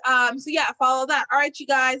things. So follow that. All right, you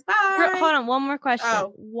guys. Bye. Hold on, one more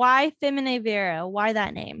question. Why Feminine Vero? Why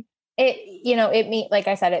that name? Like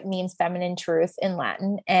I said, it means feminine truth in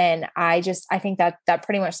Latin. And I think that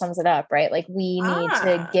pretty much sums it up, right? Like we need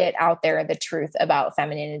to get out there the truth about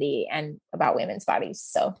femininity and about women's bodies.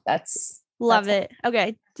 So love it.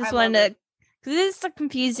 Okay. Just wanted to, because this is a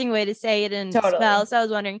confusing way to say it and spell. So I was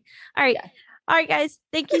wondering. All right. Yeah. All right, guys.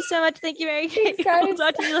 Thank you so much. Thank you, Mary Kate. We'll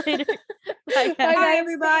talk to you later. Bye,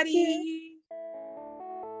 everybody.